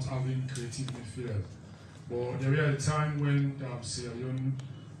not having creative midfield. But there was a time when Sierra Leone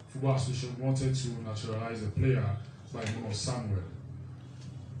Football Association wanted to naturalize a player by the name of Samuel.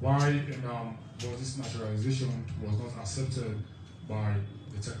 Why was this naturalization was not accepted by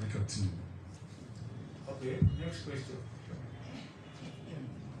the technical team? Okay, next question.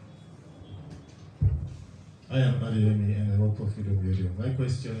 I am Adeyemi and I work for Freedom Radio. My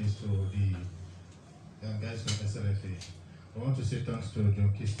question is to the young guys from SLFA. I want to say thanks to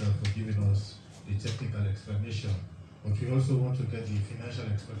John Kista for giving us the technical explanation, but we also want to get the financial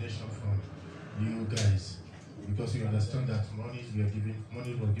explanation from you guys, because we understand that money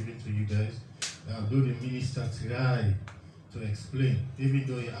was given to you guys. Though the minister tried to explain, even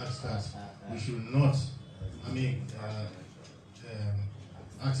though he asked us, we should not,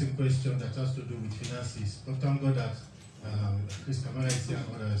 asking questions that has to do with finances. But thank God that Chris Kamara is here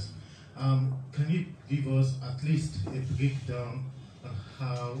and others. Can you give us at least a breakdown on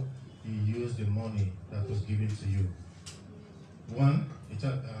how you use the money that was given to you? One, in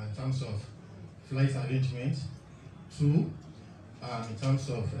terms of flight arrangement. 2, in terms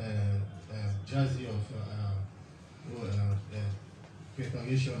of jersey of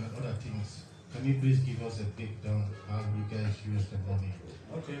preparation and other things. Can you please give us a breakdown how you guys use the money?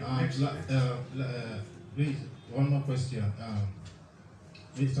 Okay. Please, one more question.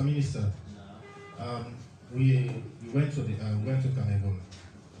 Mr. Minister, we went to Cameroon.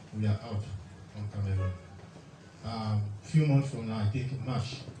 We are out from Cameroon. Few months from now, I think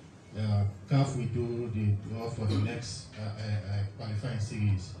March, CAF will do the draw for the next qualifying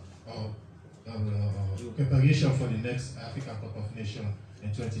series or preparation for the next African Cup of Nations in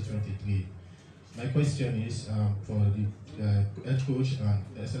 2023. My question is for the head coach and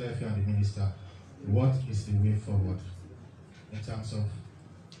SLFA and the minister, what is the way forward in terms of,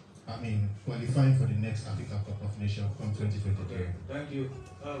 qualifying for the next African Cup of Nations from 2023? Okay, thank you.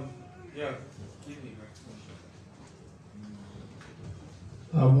 Yeah, give me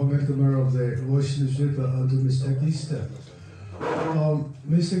Member of the Washington newspaper to Mr. Gister.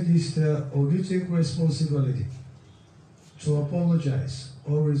 Mr. Gister, would you take responsibility to apologize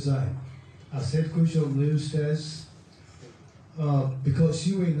or resign as head coach of Blue Stars because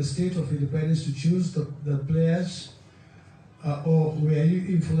you were in the state of independence to choose the players, or were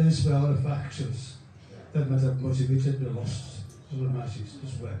you influenced by other factors that might have motivated the loss of the matches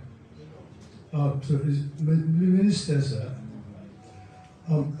as well? To the minister, sir,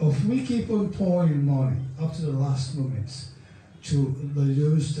 if we keep on pouring money up to the last moments to the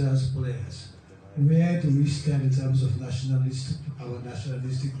Blue Stars players, where do we stand in terms of our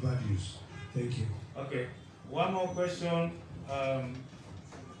nationalistic values? Thank you. Okay, one more question.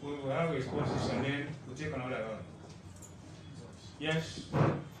 We will have responses and then we'll take another round. Yes?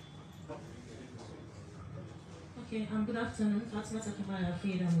 Okay, good afternoon. Fatima Takimaya,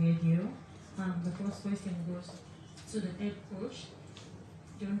 Freedom Radio. The first question goes to the head coach.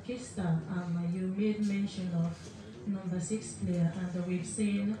 John Kista, you made mention of number 6 player, and we've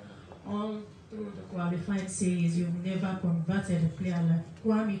seen all through the qualified series you've never converted a player like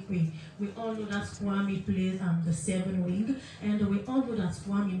Kwame Kwe. We all know that Kwame plays the 7 wing, and we all know that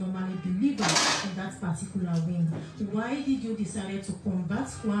Kwame normally delivers in that particular wing. Why did you decide to convert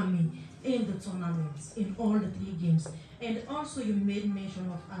Kwame in the tournament, in all the 3 games? And also you made mention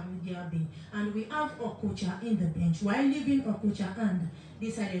of Arudiabe, and we have Okocha in the bench. Why leaving Okocha and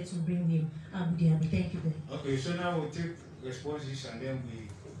decided to bring him Arudiabe? Thank you very much. Okay, so now we'll take responses and then we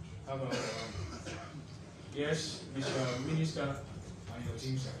have a yes, Mr. Minister and your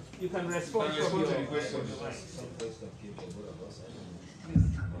team, sir. You can respond, to the questions.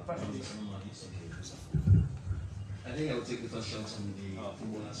 I think I will take the first shot on the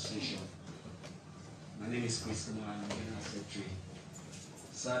Football Association. My name is Chris Kumar, I'm the General Secretary.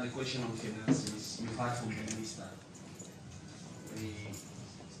 Sir, the question on finances, we've heard from the Minister. The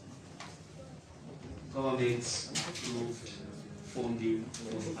government approved funding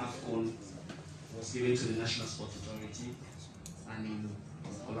for AFCON was given to the National Sports Authority and in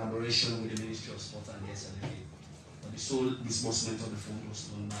collaboration with the Ministry of Sport and the SLFA. But the sole disbursement of the fund was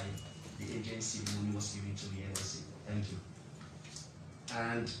done by the agency. The money was given to the NSA. Thank you.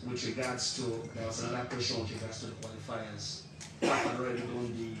 And with regards to, there was another question with regards to the qualifiers. We have already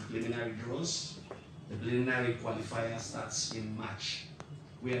done the preliminary draws. The preliminary qualifier starts in March.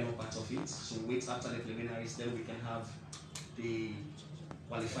 We are not part of it, so wait after the preliminaries, then we can have the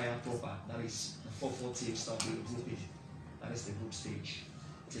qualifier proper. That is the 4-4 teams that will be grouping. That is the group stage.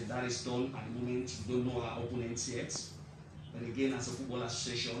 Till that is done, at the moment we don't know our opponents yet. But again, as a football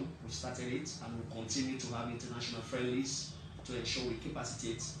association, we started it and we'll continue to have international friendlies to ensure we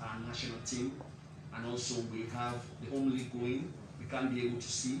capacitate our national team, and also we have the home league going. We can be able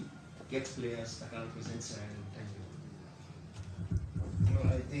to get players that can represent Sierra Leone. Thank you.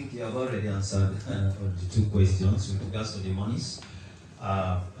 I think you have already answered the 2 questions with regards to the monies.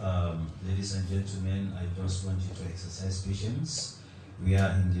 Ladies and gentlemen, I just want you to exercise patience. We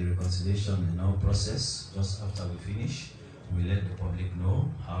are in the reconciliation process. Just after we finish, we let the public know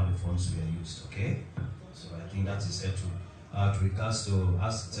how the funds were used. Okay? So I think that is it. With regards to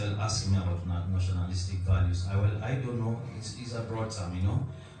asking me about nationalistic values, I don't know. It's a broad term,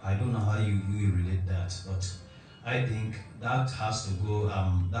 I don't know how you relate that, but I think that has to go.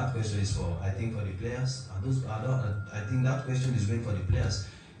 That question is for the players. I think that question is going for the players.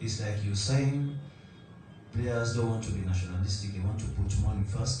 It's like you saying players don't want to be nationalistic. They want to put money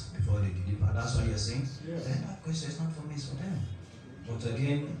first before they deliver. That's what you're saying. Yes. Then that question is not for me. It's for them. But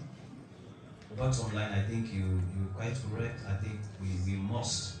again, bottom line, I think you're quite correct. I think we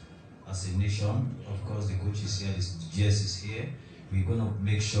must, as a nation, of course, the coach is here, the GS is here. We're going to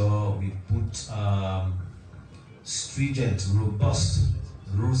make sure we put stringent, robust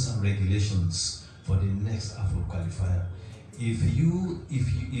rules and regulations for the next AFCON qualifier. If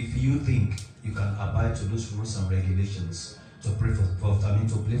you think you can abide to those rules and regulations to play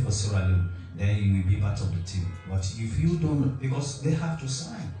for Sierra Leone, then you will be part of the team. But if you don't, because they have to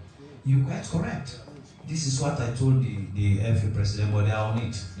sign, you're quite correct. This is what I told the FA president, but they are on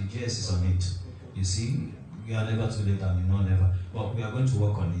it. The GS is on it. You see, we are never too late, and never. But we are going to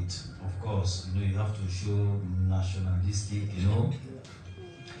work on it. Of course, you have to show nationalistic, your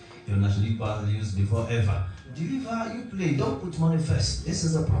nationalistic values before ever. Deliver, you play, don't put money first. This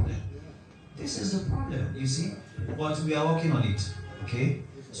is the problem. This is the problem, you see. But we are working on it, okay?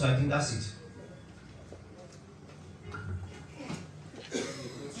 So I think that's it.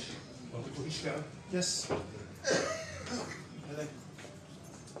 Yes. You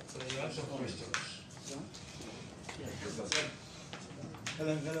have some questions.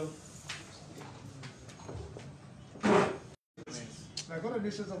 Hello. Like other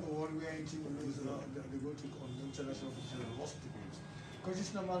nations of the world where a team loses, they go to international competition and lost the games. Coaches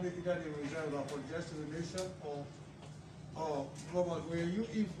normally either they reserve apologize to the nation or Robert, were you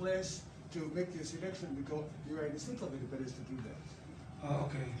influenced to make your selection because you are in the state of independence to do that?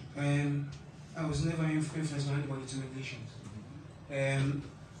 Okay. I was never influenced by anybody to make nations.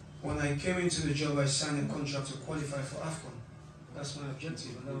 When I came into the job, I signed a contract to qualify for AFCON. That's my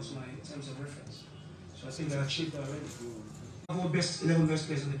objective, and that was my terms of reference. So I think I achieved that already. I have 11 best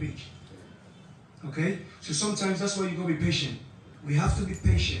players on the pitch. Okay? So sometimes that's why you got to be patient. We have to be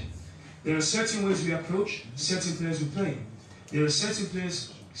patient. There are certain ways we approach certain players we play. There are certain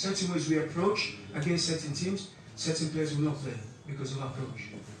ways we approach against certain teams, certain players will not play because of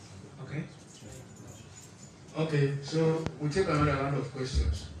approach. Okay? Okay, so we take another round of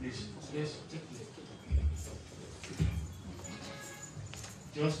questions, please. Yes.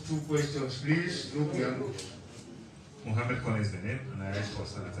 Just 2 questions, please. No preambles. Mohammed Khan is the name, and I write for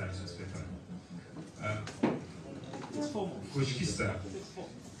Standard Times newspaper. Coach Kista,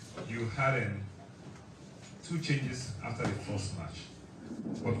 you had 2 changes after the first match.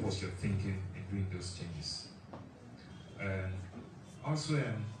 What was your thinking in doing those changes? Also,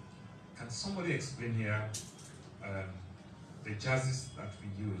 can somebody explain here the jerseys that we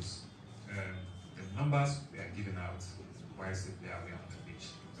use, the numbers we are giving out whilst the player we are on the pitch?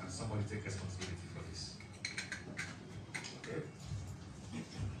 Can somebody take responsibility for this?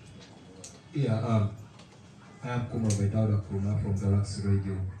 Yeah, I am Kumar Dauda Kuma from Galaxy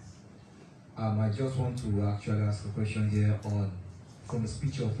Radio. I just want to actually ask a question here from the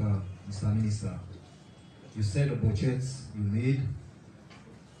speech of Mr. Minister. You said the budget you made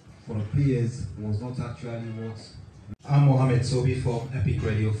for the players was not actually what. I'm Mohammed Tobi from Epic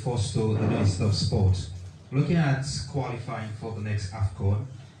Radio, first to the Minister of Sport. Looking at qualifying for the next AFCON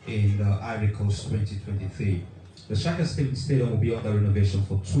in the Ivory Coast 2023, the Shaka Stadium will be under renovation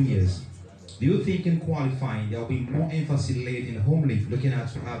for 2 years. Do you think in qualifying there will be more emphasis laid in the home league, looking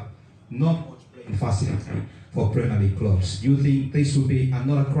at to have not facility for Premier League clubs? Do you think this will be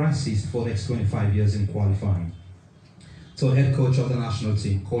another crisis for the next 25 years in qualifying? So, head coach of the national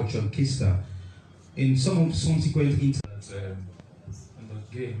team, Coach Kista, in some subsequent in the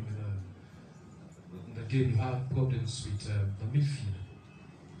game, you have problems with the midfield.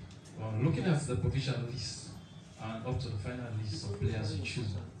 Looking at the provisional list and up to the final list of players you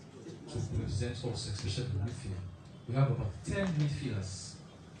choose to represent us, especially the midfield, we have about 10 midfielders.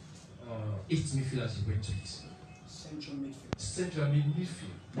 8 midfielders you bring to it. Central midfield. Central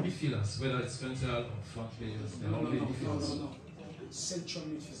midfielders, whether it's central or front players, they're all midfielders. No. Central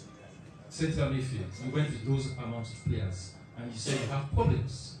midfield. Central midfield. You went with those amounts of players, and you say you have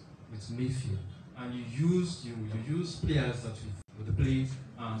problems with midfield, and you use players that with the play,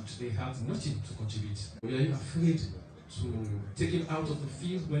 and they have nothing to contribute. Were you afraid to take him out of the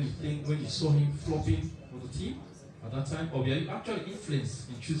field when you saw him flopping for the team at that time, or were you actually influenced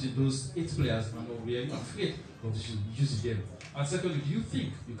in choosing those 8 players, and or were you afraid of using them? And secondly, do you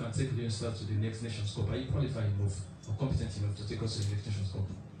think you can take the Stars to the next Nations Cup? Are you qualified enough or competent enough to take us to the next Nations Cup?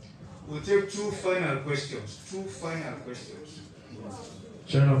 We'll take 2 final questions. 2 final questions.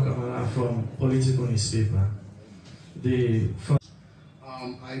 General Kamala from Political Newspaper. The first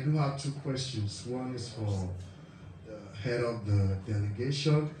I do have 2 questions. One is for the head of the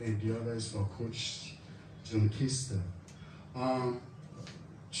delegation, and the other is for Coach John Kista.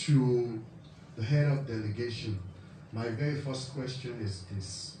 To the head of delegation, my very first question is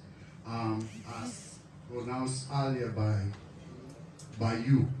this. As pronounced earlier by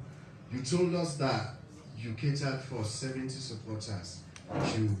you, you told us that you catered for 70 supporters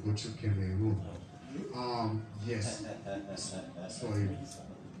to go to Cameroon. Yes. Sorry.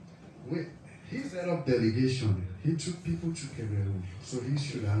 He's head of delegation. He took people to Cameroon, so he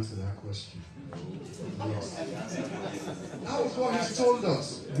should answer that question. Yes. That was what he told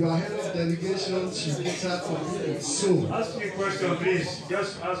us. You are head of delegation, she cater for people. So, ask me a question, please.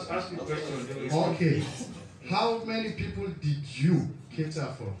 Just ask me a question. Okay. How many people did you cater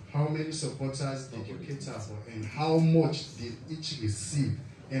for? How many supporters did you cater for? And how much did each receive?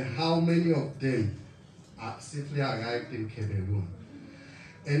 And how many of them safely arrived in Cameroon?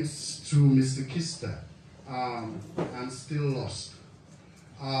 And to Mr. Kista, I'm still lost.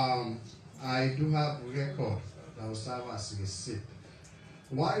 I do have a record that will serve as a receipt.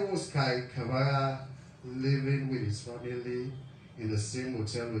 Why was Kai Kamara living with his family in the same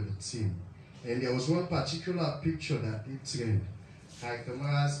hotel with the team? And there was one particular picture that did trend. Kai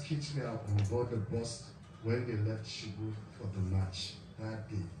Kamara's kids were on board the bus when they left Shibu for the match that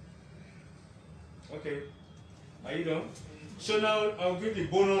day. Okay. Are you done? So now I'll give the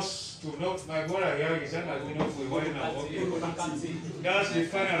bonus to not my brother here. Is that like we know we want now? Okay. That's the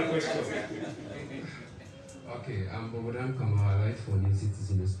final question. Okay, I'm Bobodan Kamara, I write for New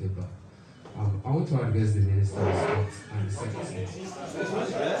Citizen newspaper. I want to address the Minister of Sports and the Secretary.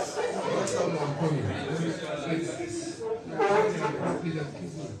 I'm coming.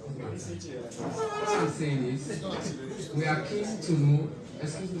 What I'm saying is, we are keen to know,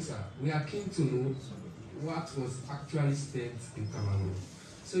 excuse me sir, we are keen to know what was actually spent in Cameroon.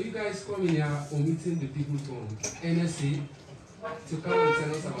 So you guys come in here omitting the people from NSA to come and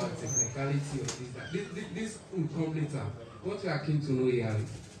tell us about technicality of this. This incomplete. What we are keen to know here is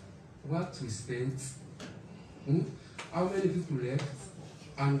what we spent, how many people left,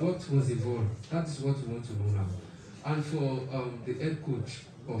 and what was involved. That is what we want to know now. And for the head coach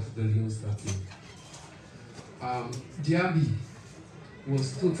of the Leon team, Diaby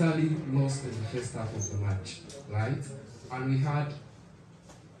was totally lost in the first half of the match, right? And we had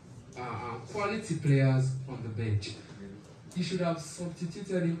quality players on the bench. You should have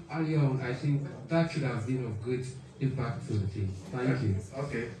substituted him earlier on. I think that should have been of great impact to the team. Thank you.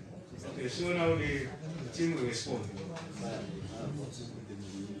 Okay. Okay, so now the team will respond.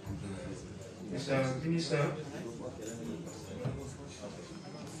 Mr. Minister.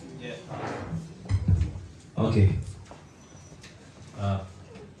 Yeah. Okay.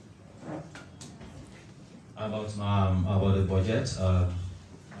 About the budget, my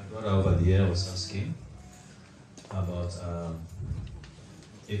brother over there was asking about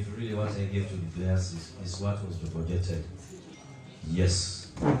if really what I gave to the players is what was budgeted.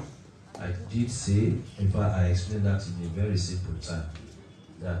 Yes, I did say, in fact I explained that in a very simple time,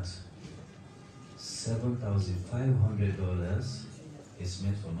 that $7,500 is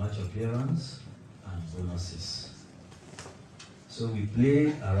meant for match appearance and bonuses. So we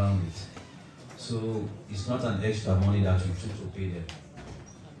play around it. So it's not an extra money that we took to pay them.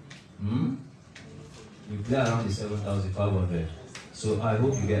 We play around the 7,500. So I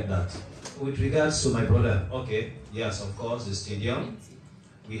hope you get that. With regards to my brother, okay, yes, of course, the stadium.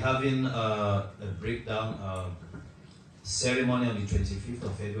 We're having a breakdown ceremony on the 25th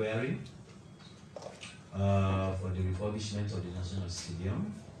of February for the refurbishment of the National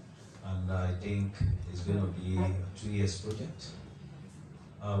Stadium. And I think it's going to be a 2-year project.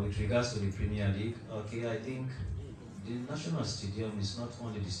 With regards to the Premier League, okay, I think the National Stadium is not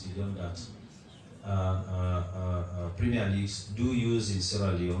only the stadium that Premier Leagues do use in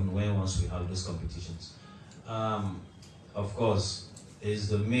Sierra Leone once we have those competitions. Of course, is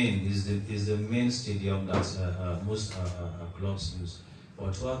the main stadium that most clubs use.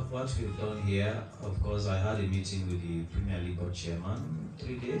 But what we've done here, of course, I had a meeting with the Premier League board chairman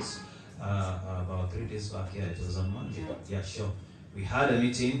about 3 days back here. It was on Monday. Yeah, sure. We had a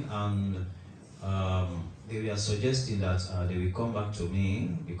meeting and they were suggesting that they will come back to me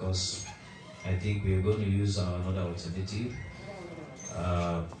because I think we're going to use another alternative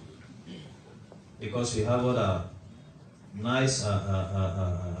because we have other nice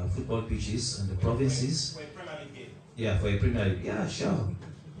football pitches in the provinces. For a Premier League game. Yeah, for a Premier League. Yeah, sure.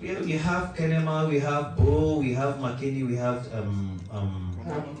 We have Kenema, we have Bo, we have McKinney, we have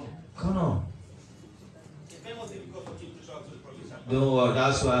Connor. No,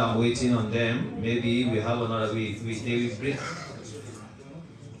 that's why I'm waiting on them. Maybe we have another week. They will bring.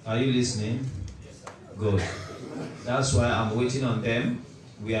 Are you listening? Good. That's why I'm waiting on them.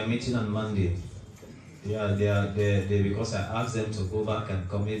 We are meeting on Monday. Yeah, they because I asked them to go back and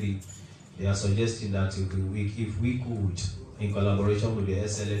come. Maybe they are suggesting that if we could, in collaboration with the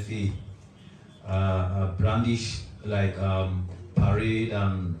SLFA, brandish like parade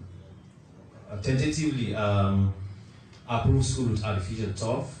and tentatively approve school with artificial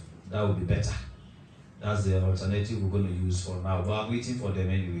turf, that would be better. That's the alternative we're going to use for now. But I'm waiting for them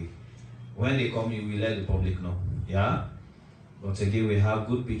anyway. when they come in, we let the public know. Yeah. But again, we have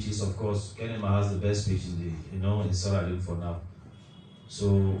good pitches, of course. Kenema has the best pitch in in Sierra Leone for now. So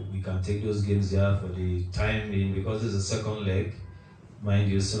we can take those games there for the time being, because it's a second leg.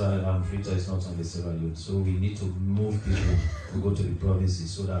 Mind you, Sierra Leone Frita is not on the Sierra Leone. So we need to move people to go to the provinces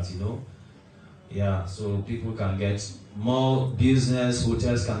so that, so people can get more business,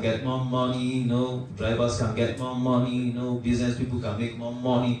 hotels can get more money, drivers can get more money, business people can make more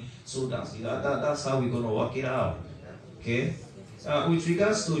money. So that's how we're going to work it out. Okay? With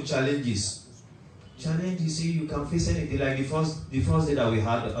regards to challenges, you can face anything. Like the first day that we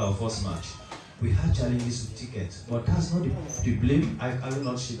had our first match, we had challenges with tickets, but that's not the blame. I will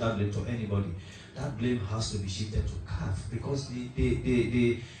not shift that blame to anybody. That blame has to be shifted to CAF, because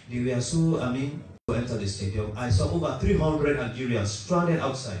they were so, to enter the stadium. I saw over 300 Nigerians stranded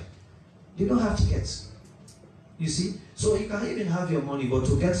outside. They don't have tickets. You see? So you can even have your money, but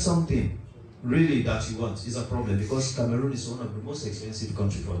to get something really that you want is a problem, because Cameroon is one of the most expensive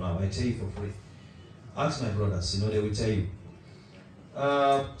countries for now. I tell you for free. Ask my brothers, they will tell you.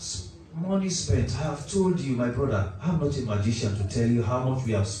 Money spent. I have told you, my brother, I'm not a magician to tell you how much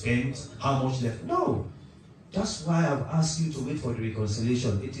we have spent, how much left. No. That's why I've asked you to wait for the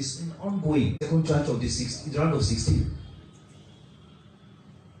reconciliation. It is an ongoing contract of the round of 16.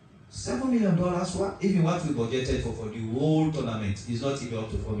 $7 million, even what we budgeted for the whole tournament is not even up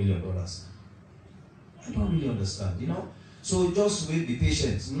to $4 million. I don't really understand, So just wait, be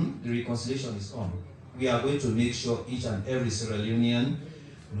patient. The reconciliation is on. We are going to make sure each and every Sierra Leonean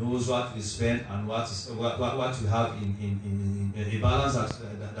knows what we spend and what we have in a balance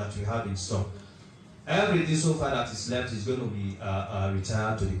that we have in stock. Everything so far that is left is going to be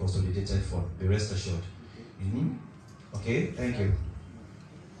retired to the consolidated fund. Be rest assured. Okay, thank you.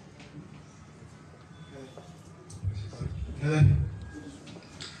 Hello.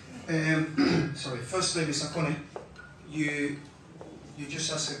 Sorry. Firstly, Mr. Kone, you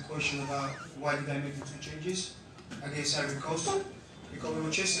just asked a question about why did I make the 2 changes against Ivory Coast, because we were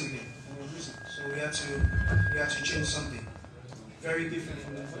chasing the game and we were losing, so we had to change something. Very different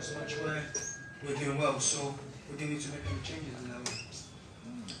from the first match where we're doing well, so we didn't need to make any changes in that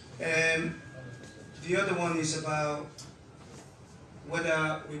way. The other one is about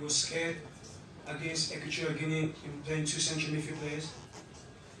whether we were scared against Equatorial Guinea in playing 2 central midfield players.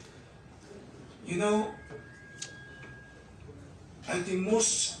 I think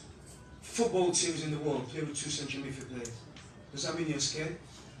most football teams in the world play with 2 central midfield players. Does that mean you're scared?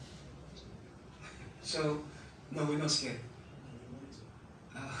 So, no, we're not scared.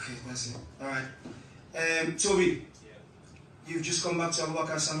 Okay, that's it. All right. Toby, you've just come back to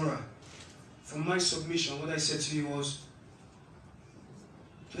Abubakar Samura. From my submission, what I said to you was,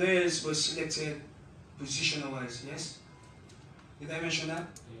 players were selected positional-wise, yes? Did I mention that?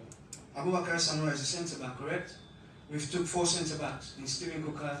 Yeah. Abubakar Samura is a centre-back, correct? We've took 4 centre-backs in Steven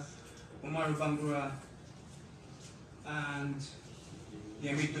Koka, Umaru Bangura, and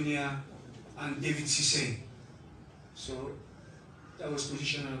Yemi Dunia, and David Sisse. So that was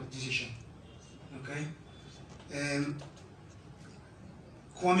positional decision. Okay?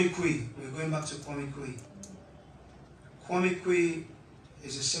 Kwame Kui, we're going back to Kwame Kui. Kwame Kui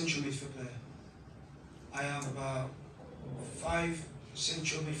is a central midfield player. I have about 5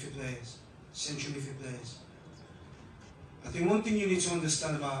 central midfield players. I think one thing you need to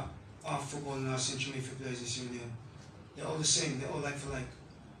understand about our football and our central midfield players is they're all the same, they're all like for like.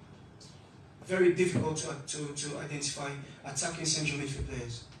 Very difficult to identify attacking central midfield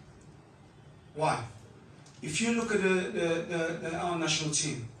players. Why? If you look at our national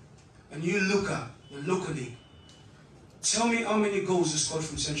team and you look at the local league, tell me how many goals are scored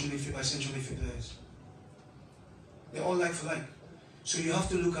from central midfield by central midfield players. They're all like for like. So you have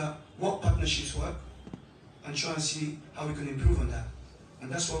to look at what partnerships work and try and see how we can improve on that.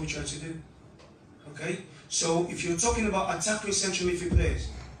 And that's what we try to do. Okay? So if you're talking about attacking central midfield players,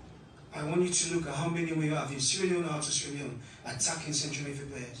 I want you to look at how many we have in Sierra Leone or out of Sierra Leone attacking central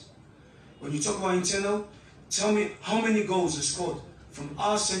midfield players. When you talk about internal, tell me how many goals are scored from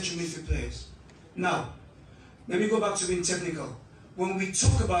our central midfield players. Now, let me go back to being technical. When we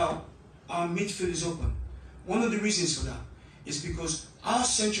talk about our midfield is open, one of the reasons for that is because our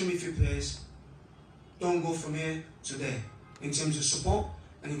central midfield players don't go from here to there in terms of support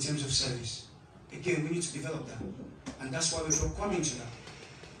and in terms of service. Again, we need to develop that. And that's why we brought Kwame into that.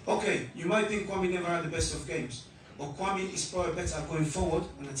 Okay, you might think Kwame never had the best of games, but Kwame is probably better at going forward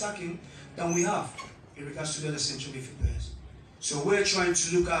and attacking than we have in regards to the other central midfield players. So we're trying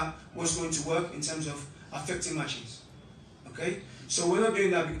to look at what's going to work in terms of affecting matches. Okay? So we're not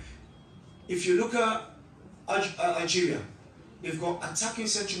doing that. If you look at Algeria, They've got attacking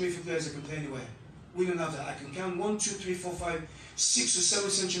central midfield players that can play anywhere. We don't have that. I can count 1, 2, 3, 4, 5, 6 or 7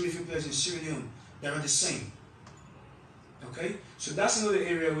 central midfield players in Sierra Leone that are the same. Okay? So that's another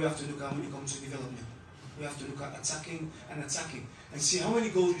area we have to look at when it comes to development. We have to look at attacking and see how many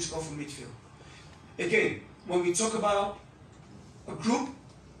goals we score from midfield. Again, when we talk about a group,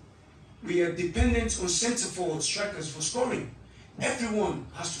 we are dependent on centre forward strikers for scoring. Everyone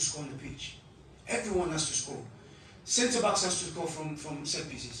has to score on the pitch. Everyone has to score. Centre backs has to score from set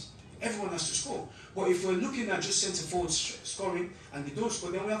pieces. Everyone has to score. But if we're looking at just centre forward scoring and they don't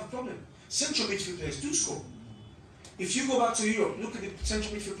score, then we have a problem. Central midfield players do score. If you go back to Europe, look at the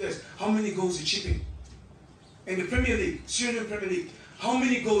central midfield players, how many goals are chipping? In the Premier League, Sierra Leone Premier League, how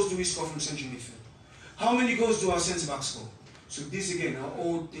many goals do we score from central midfield? How many goals do our centre backs score? So these again are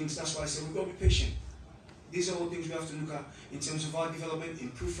all things, that's why I say we've got to be patient. These are all things we have to look at in terms of our development,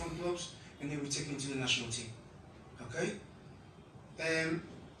 improve from clubs, and then we take it into the national team. Okay?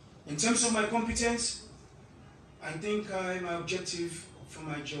 In terms of my competence, I think my objective for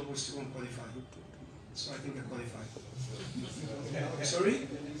my job was to go and qualify. So I think I qualified. Sorry?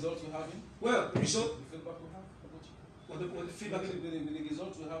 The results we're having? Well, result. The feedback we have? What the feedback? With the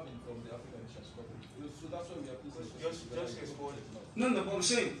results we're having from the African Nations Cup. So that's why we are pleased. Just export it. No, but I'm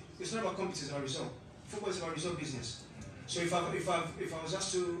saying it's not about competence, it's about result. Football is about result business. So if I was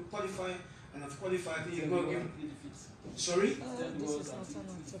asked to qualify and I've qualified, you go again. Sorry?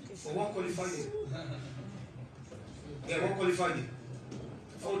 For what qualified you? Yeah, what qualified you?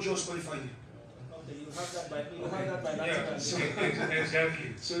 4 jobs qualified you. You have that by So, exactly.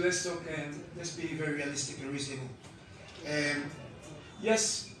 So let's talk. Let's be very realistic and reasonable.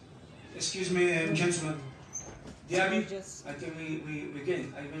 Yes, excuse me, gentlemen. Diaby, I think we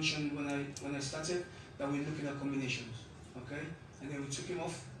again. I mentioned when I started that we're looking at combinations, okay? And then we took him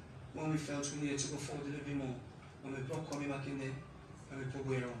off when we felt we needed to go forward a little bit more. When we brought Kwame back in there, and we put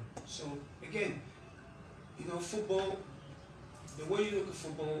Guerrero on. So again, you know, football. The way you look at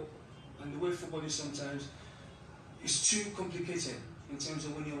football and the way football is sometimes is too complicated in terms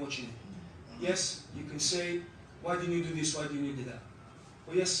of when you're watching it. Yes, you can say, why didn't you do this, why didn't you do that?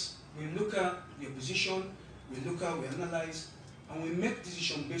 But yes, we look at the opposition, we analyze, and we make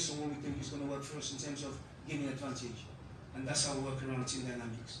decisions based on what we think is going to work for us in terms of gaining advantage. And that's how we work around team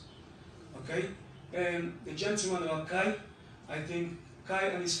dynamics. Okay? The gentleman about Kai, I think Kai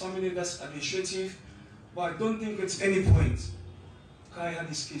and his family, that's administrative, but I don't think at any point Kai had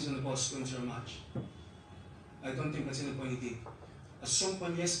his kids on the bus going to a match. I don't think at any point he did. At some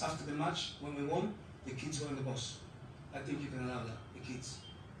point, yes, after the match, when we won, the kids were on the bus. I think you can allow that, the kids.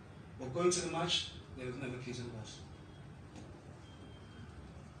 But going to the match, there was never kids on the bus.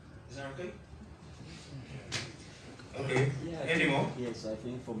 Is that okay? Okay. Yeah, Any more? Yes, I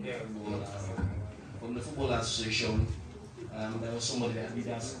think from the Football Association, there was somebody that did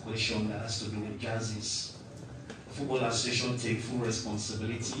ask a question that has to do with jerseys. Football Association take full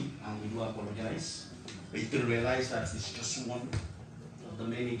responsibility, and we do apologize. But you can realize that it's just one of the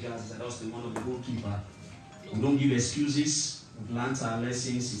many jerseys that was the one of the goalkeeper. We don't give excuses. We've learned our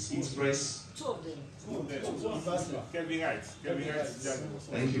lessons. It's press. 2 of them. Can be right.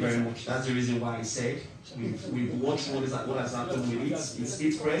 Thank you very much. That's the reason why I said we've watched what has happened with it. It's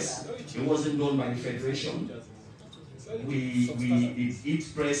Eat Press. It wasn't done by the Federation. Eat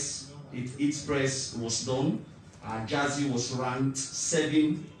Press was done. Our jersey was ranked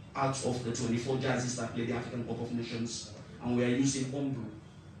 7 out of the 24 jerseys that play the African Cup of Nations, and we are using Umbro.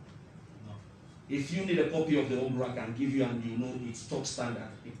 If you need a copy of the Umbro, I can give you, and you know it's top standard.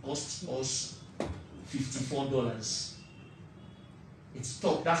 It costs us $54. It's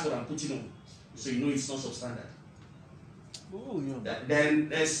top. That's what I'm putting on, so you know it's not substandard. Then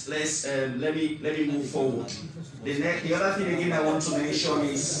let me move forward. The other thing again I want to mention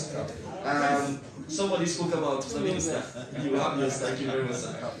is somebody spoke about the minister. You have yours. Thank you very much,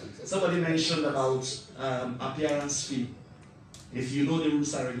 sir. Somebody mentioned about appearance fee. If you know the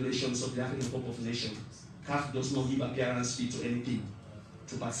rules and regulations of the African Cup of Nations, CAF does not give appearance fee to anything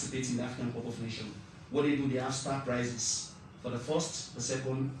to participate in the African Cup of Nations. What they do, they have star prizes for the first, the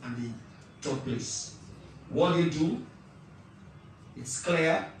second, and the third place. What they do, it's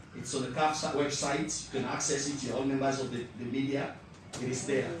clear. It's on the CAF website. You can access it. You're all members of the media. It is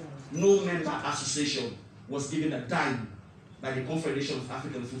there. No member association was given a dime by the Confederation of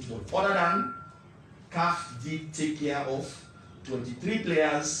African Football, other than CAF did take care of 23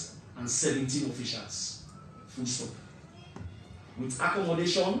 players and 17 officials. Full stop. With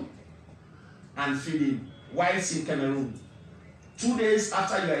accommodation and feeding, whilst in Cameroon. 2 days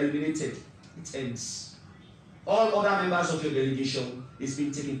after you are eliminated, it ends. All other members of your delegation is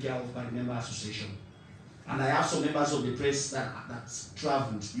being taken care of by the member association. And I have some members of the press that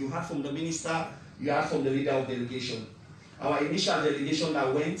traveled. You heard from the minister, you heard from the leader of delegation. Our initial delegation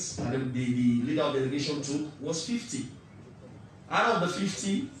that went, and the leader of delegation took, was 50. Out of the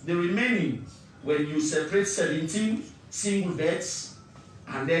 50, the remaining, when you separate 17 single beds,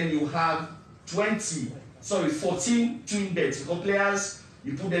 and then you have 14 twin beds. Because players,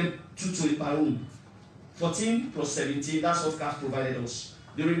 you put them 2 per room. 14 plus 17, that's what CAF provided us.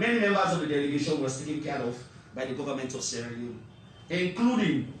 The remaining members of the delegation was taken care of by the government of Sierra Leone,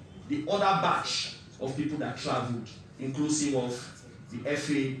 including the other batch of people that traveled, inclusive of the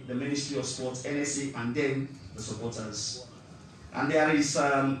FA, the Ministry of Sports, NSA, and then the supporters. And there is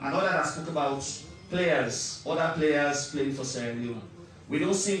another that spoke about players, other players playing for Sierra Leone. We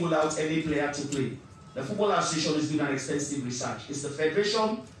don't single out any player to play. The Football Association is doing an extensive research. It's the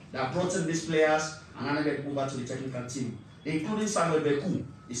federation that brought in these players and handed them over to the technical team, including Samuel Beku,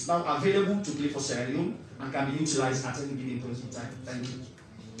 is now available to play for Sierra Leone and can be utilized at any given point in time. Thank you.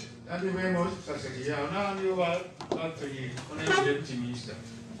 Thank you very much, Mr. Secretary. I will now hand you over back to the Honorable Deputy Minister.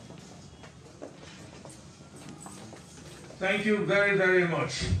 Thank you very, very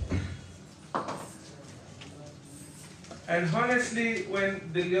much. And honestly,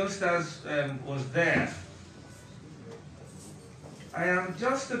 when the youngsters was there, I am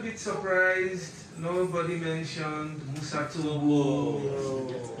just a bit surprised nobody mentioned Musa Togo,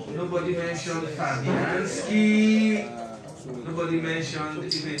 nobody mentioned Fabianski, nobody mentioned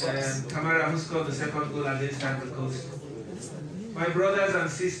even Kamara, who scored the second goal against Ivory Coast. My brothers and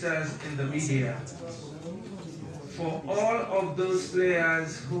sisters in the media, for all of those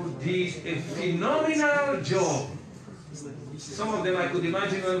players who did a phenomenal job, some of them I could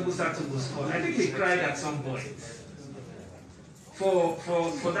imagine when Musa Togo scored. I think he cried at some point.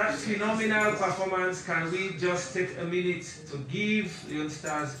 For that phenomenal performance, can we just take a minute to give the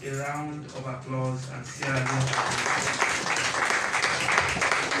youngsters a round of applause and Sierra Leone?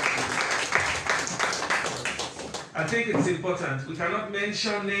 I think it's important. We cannot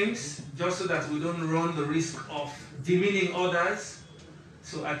mention names just so that we don't run the risk of demeaning others.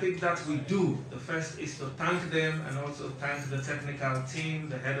 So I think that we do. The first is to thank them and also thank the technical team,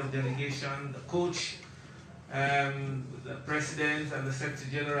 the head of delegation, the coach, the president and the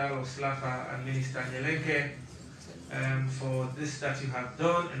secretary general of SLAFA and Minister Nyelenke for this that you have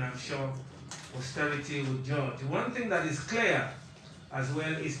done, and I'm sure posterity will judge. The one thing that is clear as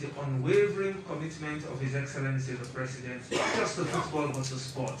well is the unwavering commitment of His Excellency the President, not just to football but to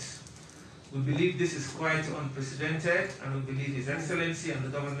sports. We believe this is quite unprecedented, and we believe His Excellency and the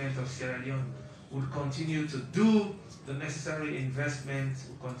government of Sierra Leone will continue to do the necessary investment,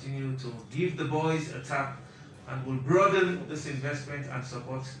 will continue to give the boys a tap, and will broaden this investment and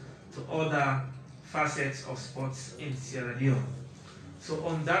support to other facets of sports in Sierra Leone. So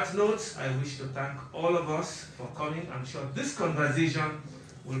on that note, I wish to thank all of us for coming. I'm sure this conversation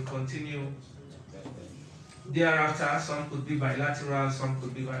will continue thereafter. Some could be bilateral, some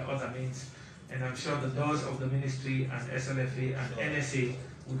could be by other means. And I'm sure the doors of the ministry and SLFA and NSA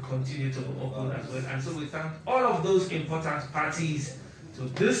will continue to be open as well. And so we thank all of those important parties to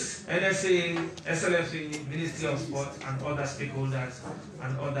this NSA, SLFA, Ministry of Sport, and other stakeholders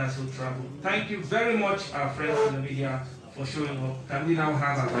and others who travel. Thank you very much, our friends in the media, for showing up. Can we now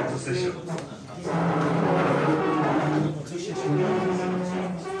have a photo session?